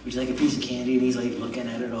 Would you like a piece of candy? And he's like looking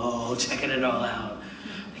at it all, checking it all out.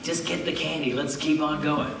 Like, just get the candy. Let's keep on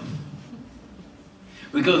going.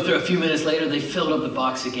 We go through a few minutes later, they filled up the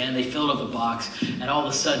box again. They filled up the box, and all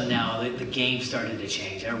of a sudden now, the game started to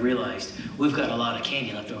change. I realized we've got a lot of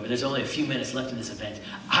candy left over. There's only a few minutes left in this event.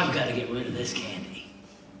 I've got to get rid of this candy.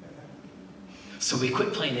 So we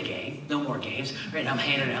quit playing the game. No more games. Right? And I'm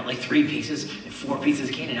handing out like 3 pieces and 4 pieces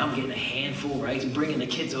of candy, and I'm getting a handful, right? And bringing the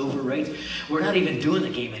kids over, right? We're not even doing the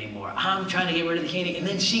game anymore. I'm trying to get rid of the candy, and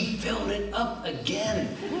then she filled it up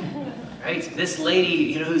again. Right? This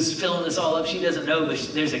lady, who's filling this all up, she doesn't know, but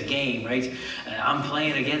there's a game, right? I'm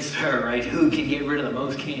playing against her, right? Who can get rid of the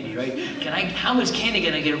most candy, right? How much candy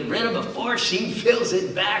can I get rid of before she fills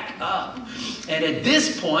it back up? And at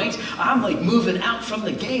this point, I'm like moving out from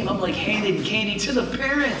the game. I'm like handing candy to the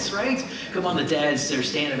parents, right? Come on, the dads, they're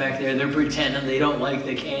standing back there. They're pretending they don't like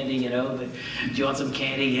the candy, but do you want some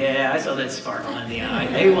candy? Yeah, I saw that sparkle in the eye.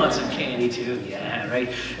 They want some candy too. Yeah,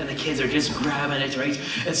 right? And the kids are just grabbing it, right?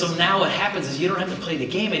 And so now what happens is you don't have to play the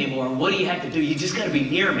game anymore. And what do you have to do? You just got to be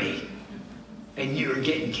near me. And you're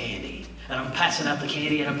getting candy. And I'm passing out the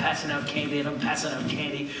candy, and I'm passing out candy, and I'm passing out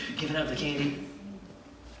candy, giving out the candy.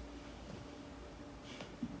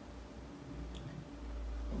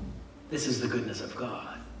 This is the goodness of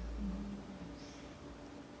God.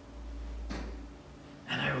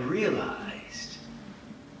 And I realized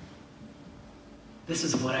this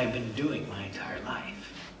is what I've been doing my entire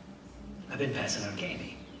life. I've been passing out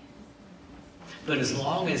candy. But as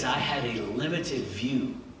long as I had a limited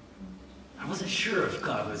view, I wasn't sure if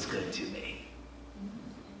God was good to me.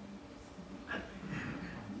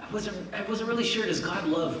 I wasn't really sure, does God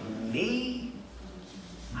love me?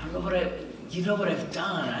 I don't know what I've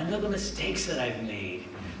done. I know the mistakes that I've made.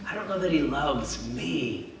 I don't know that he loves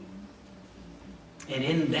me. And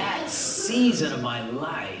in that season of my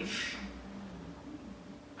life,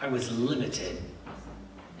 I was limited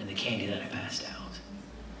in the candy that I passed out.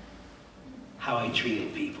 How I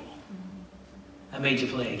treated people. I made you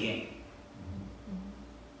play a game.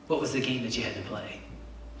 What was the game that you had to play?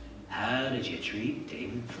 How did you treat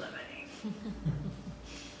David Fleming?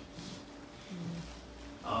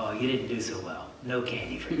 Oh, you didn't do so well. No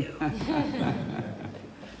candy for you.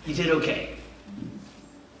 You did okay.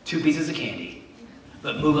 2 pieces of candy.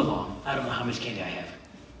 But move along. I don't know how much candy I have.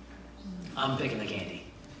 I'm picking the candy.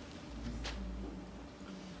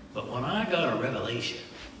 But when I got a revelation,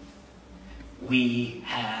 we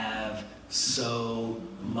have so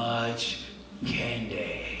much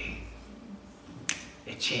candy.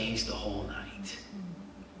 It changed the whole night.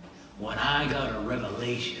 When I got a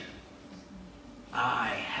revelation, I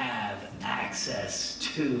have access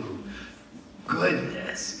to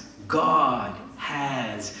goodness. God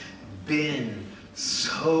has been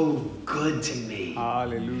so good to me.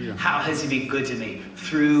 Hallelujah. How has he been good to me?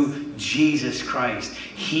 Through Jesus Christ.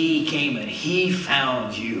 He came and he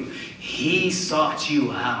found you. He sought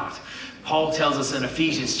you out. Paul tells us in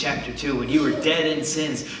Ephesians chapter 2, when you were dead in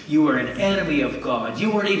sins, you were an enemy of God.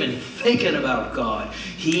 You weren't even thinking about God.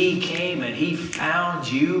 He came and he found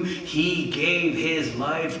you. He gave his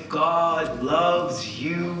life. God loves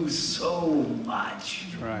you so much.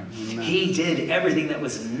 Right. Amen. He did everything that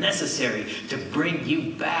was necessary to bring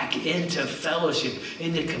you back into fellowship,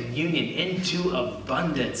 into communion, into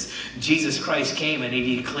abundance. Jesus Christ came and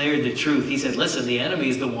he declared the truth. He said, listen, the enemy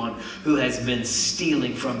is the one who has been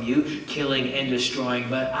stealing from you, killing and destroying,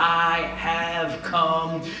 but I have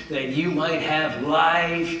come that you might have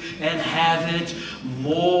life and have it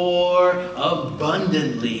more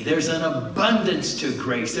abundantly. There's an abundance to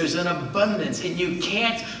grace. There's an abundance, and you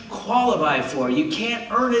can't qualify for it. You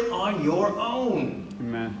can't earn it on your own.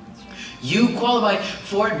 Amen. You qualify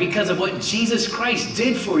for it because of what Jesus Christ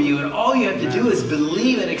did for you, and all you have to do is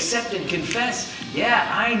believe and accept and confess,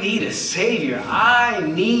 yeah, I need a Savior. I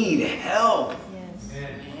need help.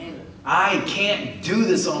 I can't do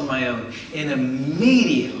this on my own. And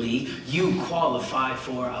immediately you qualify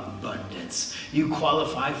for abundance. You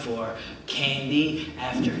qualify for candy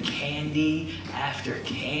after candy after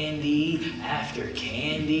candy after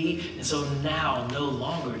candy. And so now no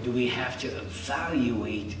longer do we have to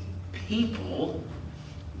evaluate people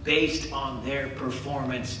based on their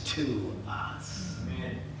performance to us.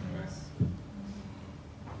 Amen.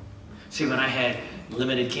 See, when I had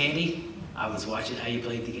limited candy, I was watching how you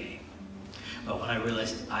played the game. But when I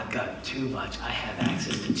realized I've got too much, I have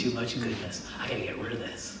access to too much goodness, I gotta get rid of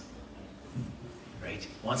this. Right?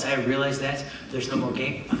 Once I realize that, there's no more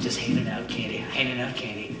game, I'm just handing out candy, handing out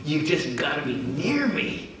candy. You just gotta be near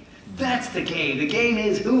me. That's the game. The game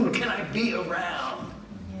is, who can I be around?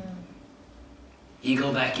 Yeah. You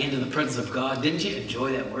go back into the presence of God. Didn't you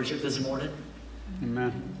enjoy that worship this morning?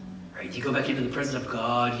 Amen. Right? You go back into the presence of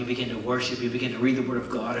God, you begin to worship, you begin to read the Word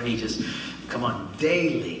of God, and he just, come on,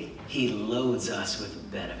 daily. He loads us with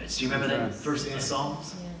benefits. Do you remember that verse in the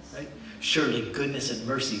Psalms? Yes. Right? Surely goodness and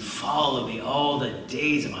mercy follow me all the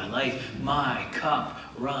days of my life. My cup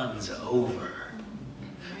runs over.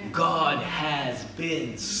 God has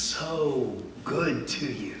been so good to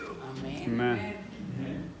you. Amen.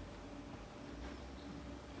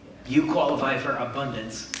 You qualify for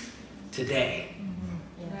abundance today,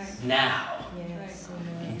 Yes. now, Yes.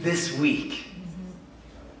 this week.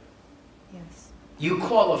 You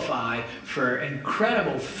qualify for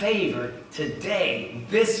incredible favor today,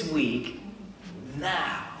 this week,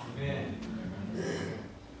 now. Amen.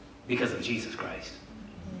 Because of Jesus Christ.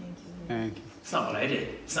 Thank you. It's not what I did.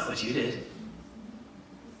 It's not what you did.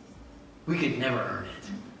 We could never earn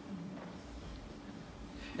it.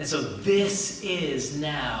 And so this is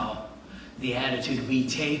now the attitude we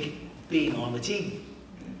take being on the team.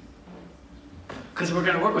 Because we're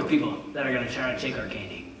going to work with people that are going to try to take our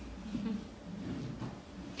candy.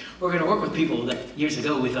 We're going to work with people that years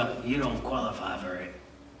ago we thought, you don't qualify for it.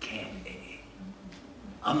 Candy.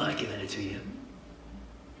 I'm not giving it to you.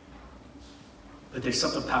 But there's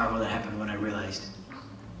something powerful that happened when I realized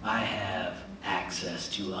I have access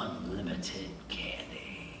to unlimited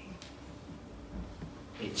candy.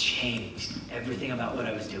 It changed everything about what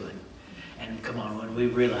I was doing. And come on, when we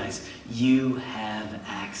realize you have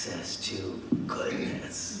access to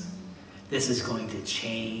goodness, this is going to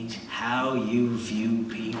change how you view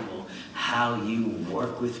people, how you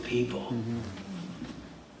work with people. Mm-hmm.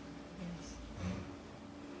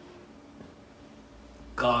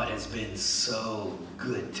 God has been so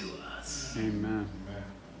good to us. Amen.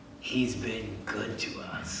 He's been good to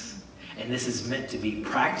us. And this is meant to be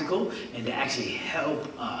practical and to actually help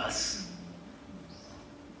us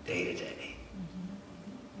day to day.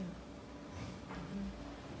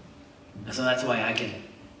 And so that's why I can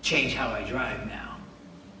change how I drive now.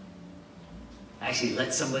 I actually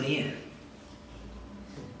let somebody in.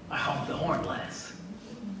 I honk the horn less.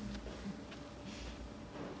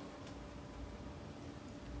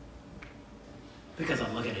 Because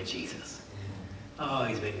I'm looking at Jesus. Oh,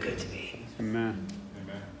 he's been good to me. Amen.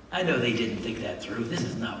 I know they didn't think that through. This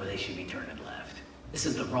is not where they should be turning left. This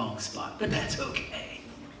is the wrong spot, but that's okay.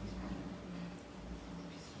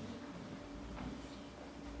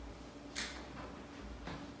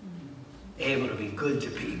 Able to be good to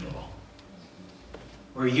people.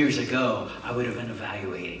 Where years ago, I would have been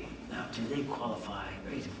evaluating. Now, do they qualify?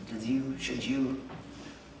 Right? Should you?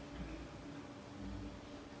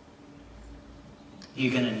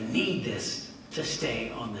 You're going to need this to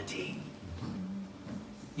stay on the team.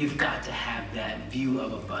 You've got to have that view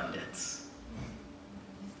of abundance.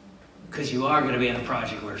 Because you are going to be in a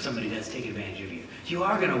project where somebody does take advantage of you. You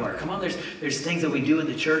are going to work. Come on, there's things that we do in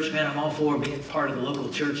the church. Man, I'm all for being part of the local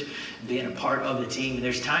church, being a part of the team. And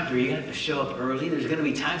there's times where you're going to have to show up early. There's going to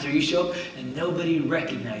be times where you show up and nobody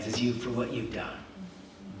recognizes you for what you've done.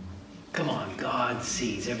 Come on, God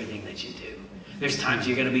sees everything that you do. There's times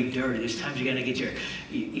you're going to be dirty. There's times you're going to get your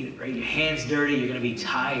hands dirty. You're going to be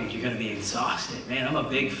tired. You're going to be exhausted. Man, I'm a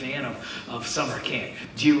big fan of summer camp.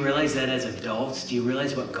 Do you realize that as adults? Do you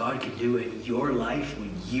realize what God can do in your life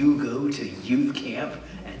when you go to youth camp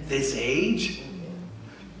at this age?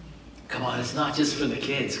 Come on, it's not just for the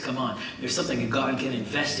kids. Come on, there's something that God can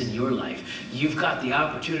invest in your life. You've got the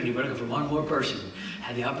opportunity, we're looking for one more person,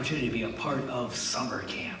 have the opportunity to be a part of summer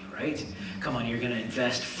camp, right? Come on, you're going to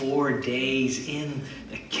invest 4 days in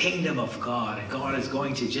the kingdom of God, and God is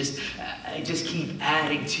going to just keep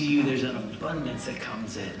adding to you. There's an abundance that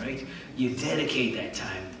comes in, right? You dedicate that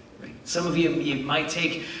time, right? Some of you might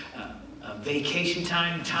take a vacation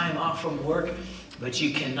time off from work, but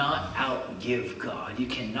you cannot outgive God. You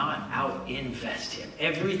cannot out-invest Him.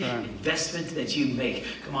 Every investment that you make,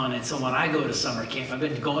 come on, and so when I go to summer camp, I've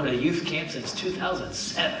been going to youth camp since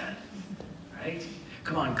 2007, right?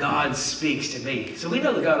 Come on, God speaks to me. So we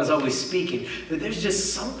know that God is always speaking, but there's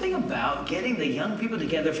just something about getting the young people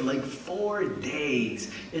together for like 4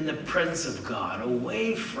 days in the presence of God,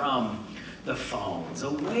 away from the phones,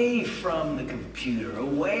 away from the computer,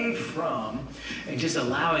 away from, and just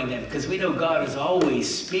allowing them, because we know God is always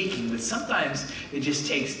speaking, but sometimes it just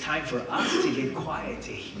takes time for us to get quiet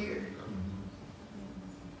to hear.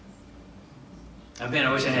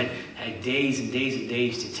 I wish I had days and days and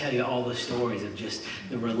days to tell you all the stories of just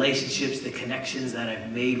the relationships, the connections that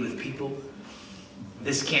I've made with people.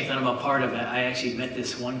 This camp that I'm a part of, I actually met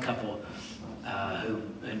this one couple who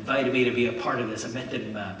invited me to be a part of this. I met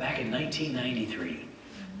them back in 1993.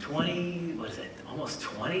 Almost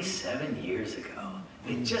 27 years ago.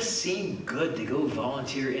 It just seemed good to go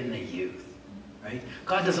volunteer in the youth. Right?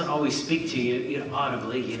 God doesn't always speak to you,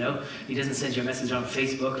 audibly, He doesn't send you a message on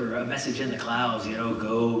Facebook or a message in the clouds,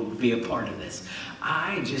 go be a part of this.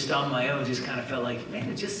 I just on my own just kind of felt like, man,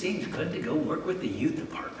 it just seems good to go work with the youth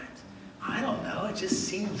department. I don't know, it just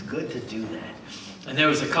seems good to do that. And there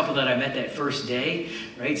was a couple that I met that first day,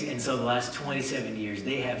 right? And so the last 27 years,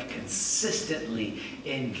 they have consistently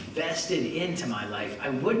invested into my life. I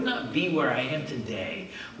would not be where I am today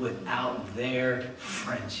without their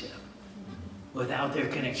friendship, without their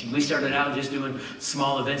connection. We started out just doing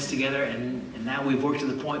small events together, and now we've worked to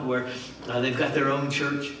the point where they've got their own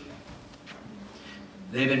church.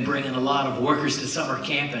 They've been bringing a lot of workers to summer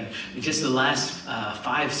camp, and just the last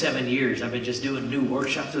 5-7 years, I've been just doing new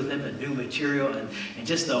workshops with them and new material, and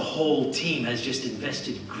just the whole team has just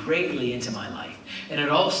invested greatly into my life. And it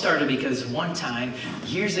all started because one time,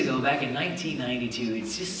 years ago, back in 1992, it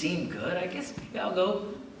just seemed good. I guess maybe I'll go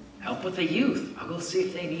help with the youth. I'll go see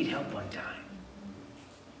if they need help one time.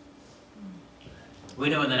 We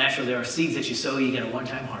know in the natural there are seeds that you sow, you get a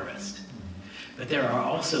one-time harvest. But there are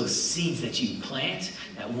also seeds that you plant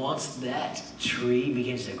that once that tree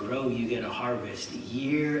begins to grow, you get a harvest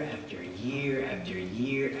year after year after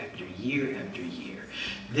year after year after year.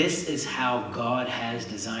 This is how God has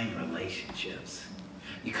designed relationships.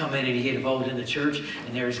 You come in and you get involved in the church,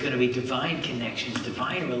 and there's going to be divine connections,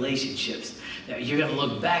 divine relationships. That you're going to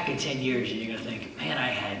look back in 10 years and you're going to think, man, I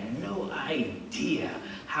had no idea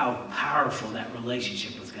how powerful that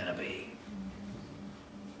relationship was going to be.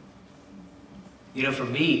 For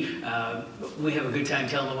me, we have a good time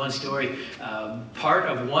telling the one story. Part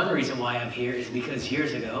of one reason why I'm here is because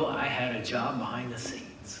years ago, I had a job behind the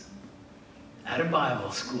scenes at a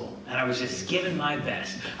Bible school, and I was just giving my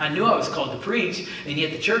best. I knew I was called to preach, and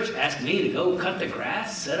yet the church asked me to go cut the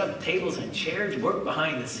grass, set up tables and chairs, work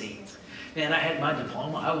behind the scenes. And I had my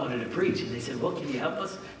diploma. I wanted to preach, and they said, well, can you help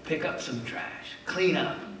us pick up some trash, clean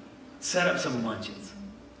up? set up some luncheons.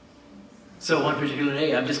 So one particular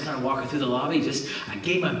day, I'm just kind of walking through the lobby, I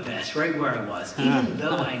gave my best right where I was, even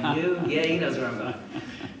though I knew, yeah, he knows where I'm going.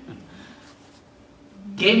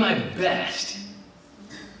 Gave my best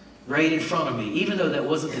right in front of me, even though that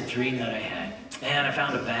wasn't the dream that I had. And I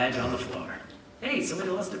found a badge on the floor. Hey, somebody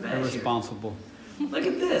lost a badge here. Responsible. Look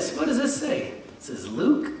at this. What does this say? It says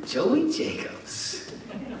Luke Joey Jacobs.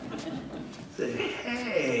 Said,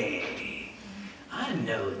 hey, I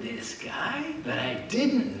know this guy, but I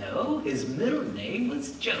didn't know his middle name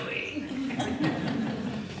was Joey.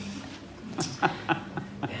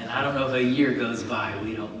 And I don't know if a year goes by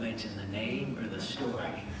we don't mention the name or the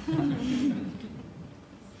story.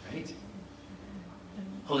 Right?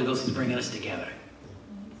 Holy Ghost is bringing us together.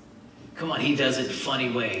 Come on, he does it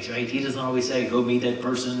funny ways, right? He doesn't always say, go meet that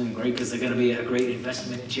person, great, because they're going to be a great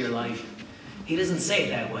investment into your life. He doesn't say it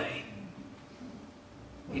that way.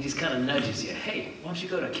 He just kind of nudges you. Hey, why don't you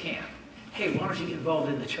go to camp? Hey, why don't you get involved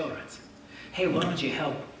in the children's? Hey, why don't you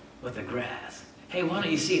help with the grass? Hey, why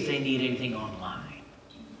don't you see if they need anything online?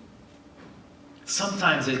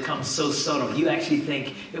 Sometimes it comes so subtle, you actually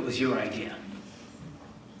think it was your idea.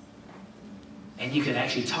 And you can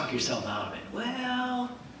actually talk yourself out of it. Well,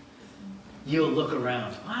 you'll look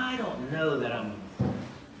around. I don't know that I'm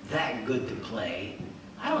that good to play.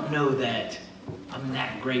 I don't know that I'm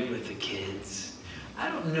that great with the kids. I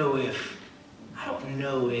don't know if,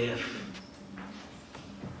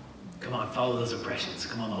 come on, follow those impressions.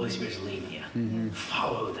 Come on, the Holy Spirit's leading you. Mm-hmm.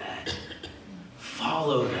 Follow that.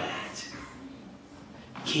 Follow that.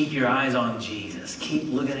 Keep your eyes on Jesus.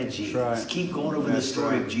 Keep looking at Jesus. Right. Keep going over the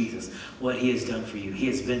story of Jesus, what he has done for you. He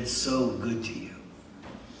has been so good to you.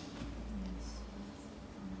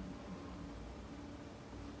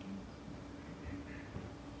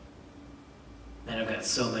 And I've got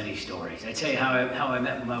so many stories. I tell you how I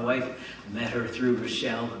met my wife. I met her through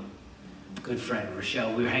Rochelle, good friend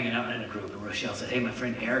Rochelle. We were hanging out in a group, and Rochelle said, hey, my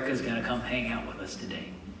friend Erica's going to come hang out with us today.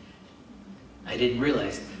 I didn't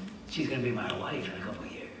realize she's going to be my wife in a couple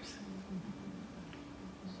of years.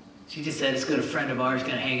 She just said, it's good, a friend of ours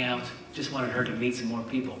going to hang out. Just wanted her to meet some more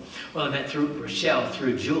people. Well, I met through Rochelle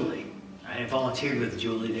through Julie. I volunteered with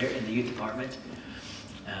Julie there in the youth department.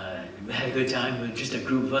 We had a good time with just a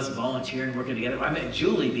group of us volunteering, working together. I met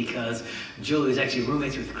Julie because Julie was actually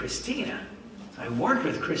roommates with Christina. So I worked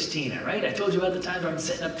with Christina, right? I told you about the times where I'm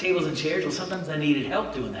setting up tables and chairs. Well, sometimes I needed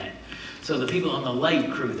help doing that. So the people on the light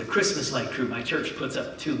crew, the Christmas light crew, my church puts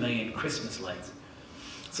up 2 million Christmas lights.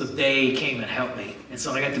 So they came and helped me. And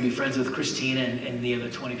so I got to be friends with Christina and the other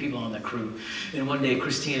 20 people on the crew. And one day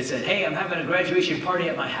Christina said, hey, I'm having a graduation party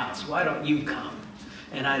at my house. Why don't you come?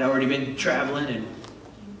 And I'd already been traveling and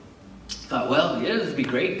thought, well, yeah, this would be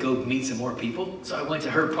great. Go meet some more people. So I went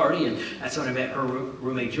to her party, and that's when I met her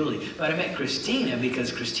roommate, Julie. But I met Christina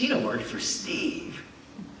because Christina worked for Steve.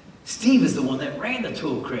 Steve is the one that ran the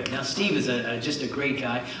tool crib. Now, Steve is just a great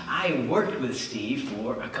guy. I worked with Steve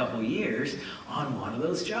for a couple years on one of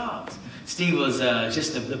those jobs. Steve was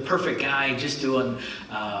just the perfect guy, just doing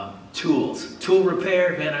tools. Tool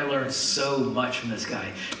repair, man, I learned so much from this guy.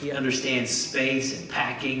 He understands space and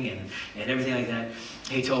packing and everything like that.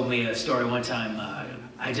 He told me a story one time.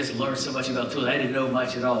 I just learned so much about tools. I didn't know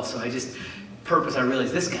much at all, so I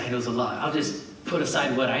realized this guy knows a lot. I'll just put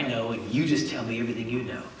aside what I know, and you just tell me everything you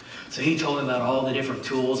know. So he told me about all the different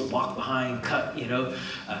tools, walk behind, cut,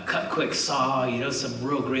 cut quick saw, some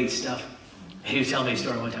real great stuff. He was telling me a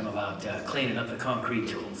story one time about cleaning up the concrete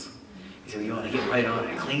tools. He said, you want to get right on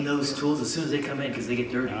it. Clean those tools as soon as they come in because they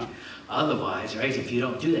get dirty. Yeah. Otherwise, right, if you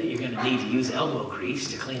don't do that, you're going to need to use elbow grease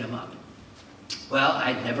to clean them up. Well,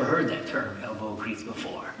 I'd never heard that term, elbow grease,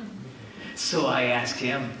 before. So I asked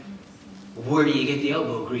him, where do you get the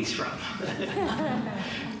elbow grease from?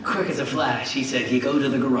 Quick as a flash, he said, you go to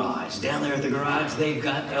the garage. Down there at the garage, they've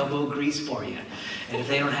got elbow grease for you. And if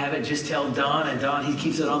they don't have it, just tell Don, and Don, he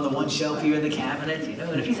keeps it on the one shelf here in the cabinet,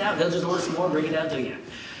 and if he's out, he'll just order some more and bring it down to you.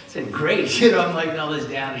 I said, great, I'm like all this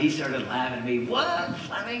down, and he started laughing at me. What,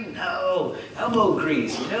 Fleming? No, elbow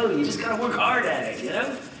grease, you just gotta work hard at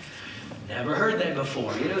it, Never heard that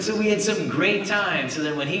before, so we had some great times. So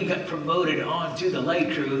then when he got promoted on to the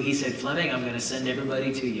light crew, he said, Fleming, I'm gonna send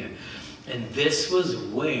everybody to you. And this was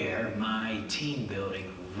where my team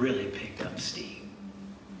building really picked up steam.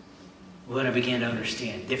 When I began to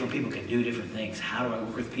understand different people can do different things. How do I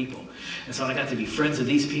work with people? And so I got to be friends with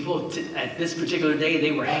these people. At this particular day,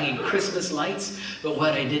 they were hanging Christmas lights. But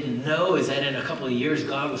what I didn't know is that in a couple of years,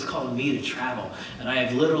 God was calling me to travel. And I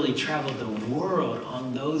have literally traveled the world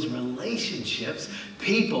on those relationships.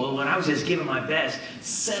 People, when I was just giving my best,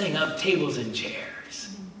 setting up tables and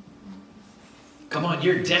chairs. Come on,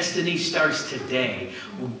 your destiny starts today.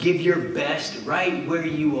 Well, give your best right where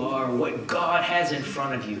you are, what God has in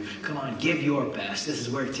front of you. Come on, give your best. This is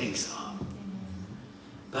where it takes off.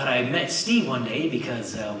 But I met Steve one day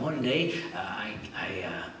because one day I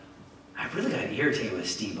really got irritated with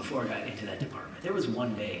Steve before I got into that department. There was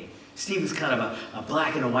one day. Steve was kind of a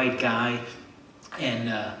black and a white guy,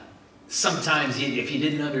 and sometimes if you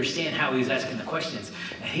didn't understand how he was asking the questions,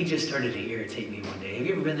 and he just started to irritate me one day. Have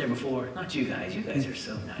you ever been there before? Not you guys. You guys are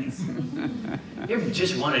so nice. You ever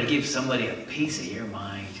just wanted to give somebody a piece of your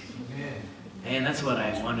mind? And that's what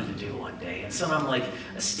I wanted to do one day. And so I'm like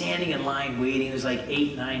standing in line waiting. There's like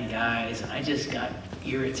 8, 9 guys, and I just got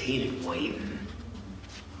irritated waiting.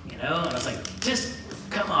 You know? And I was like, just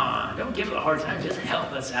come on. Don't give it a hard time. Just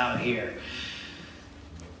help us out here.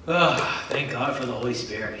 Oh, thank God for the Holy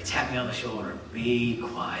Spirit. He tapped me on the shoulder. Be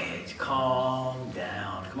quiet. Calm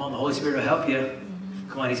down. Come on, the Holy Spirit will help you.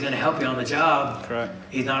 Come on, he's going to help you on the job. Correct.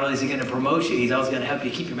 He's not only going to promote you, he's also going to help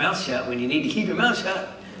you keep your mouth shut when you need to keep your mouth shut.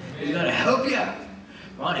 He's going to help you.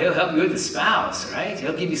 Come on, he'll help you with the spouse, right?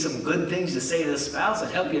 He'll give you some good things to say to the spouse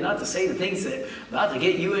and help you not to say the things that are about to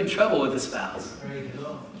get you in trouble with the spouse.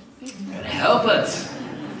 He's going to help us.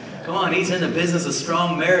 Come on, he's in the business of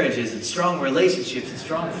strong marriages and strong relationships and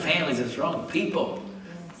strong families and strong people.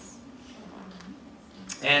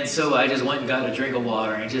 And so I just went and got a drink of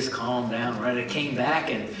water and just calmed down. Right, I came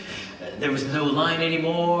back and there was no line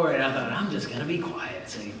anymore, and I thought, I'm just going to be quiet.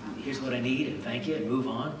 So here's what I need, and thank you, and move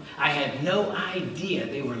on. I had no idea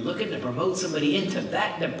they were looking to promote somebody into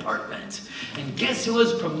that department. And guess who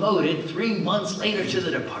was promoted 3 months later to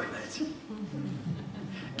the department?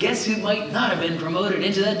 Guess who might not have been promoted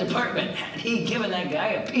into that department had he given that guy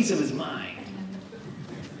a piece of his mind?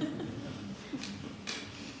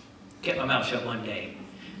 Kept my mouth shut one day.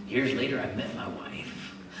 Years later, I met my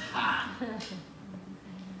wife. Ha!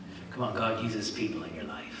 Come on, God uses people in your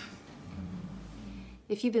life.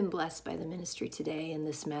 If you've been blessed by the ministry today and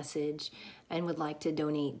this message and would like to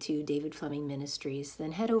donate to David Fleming Ministries,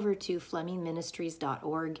 then head over to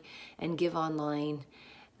flemingministries.org and give online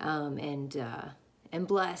and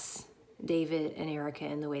bless David and Erica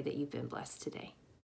in the way that you've been blessed today.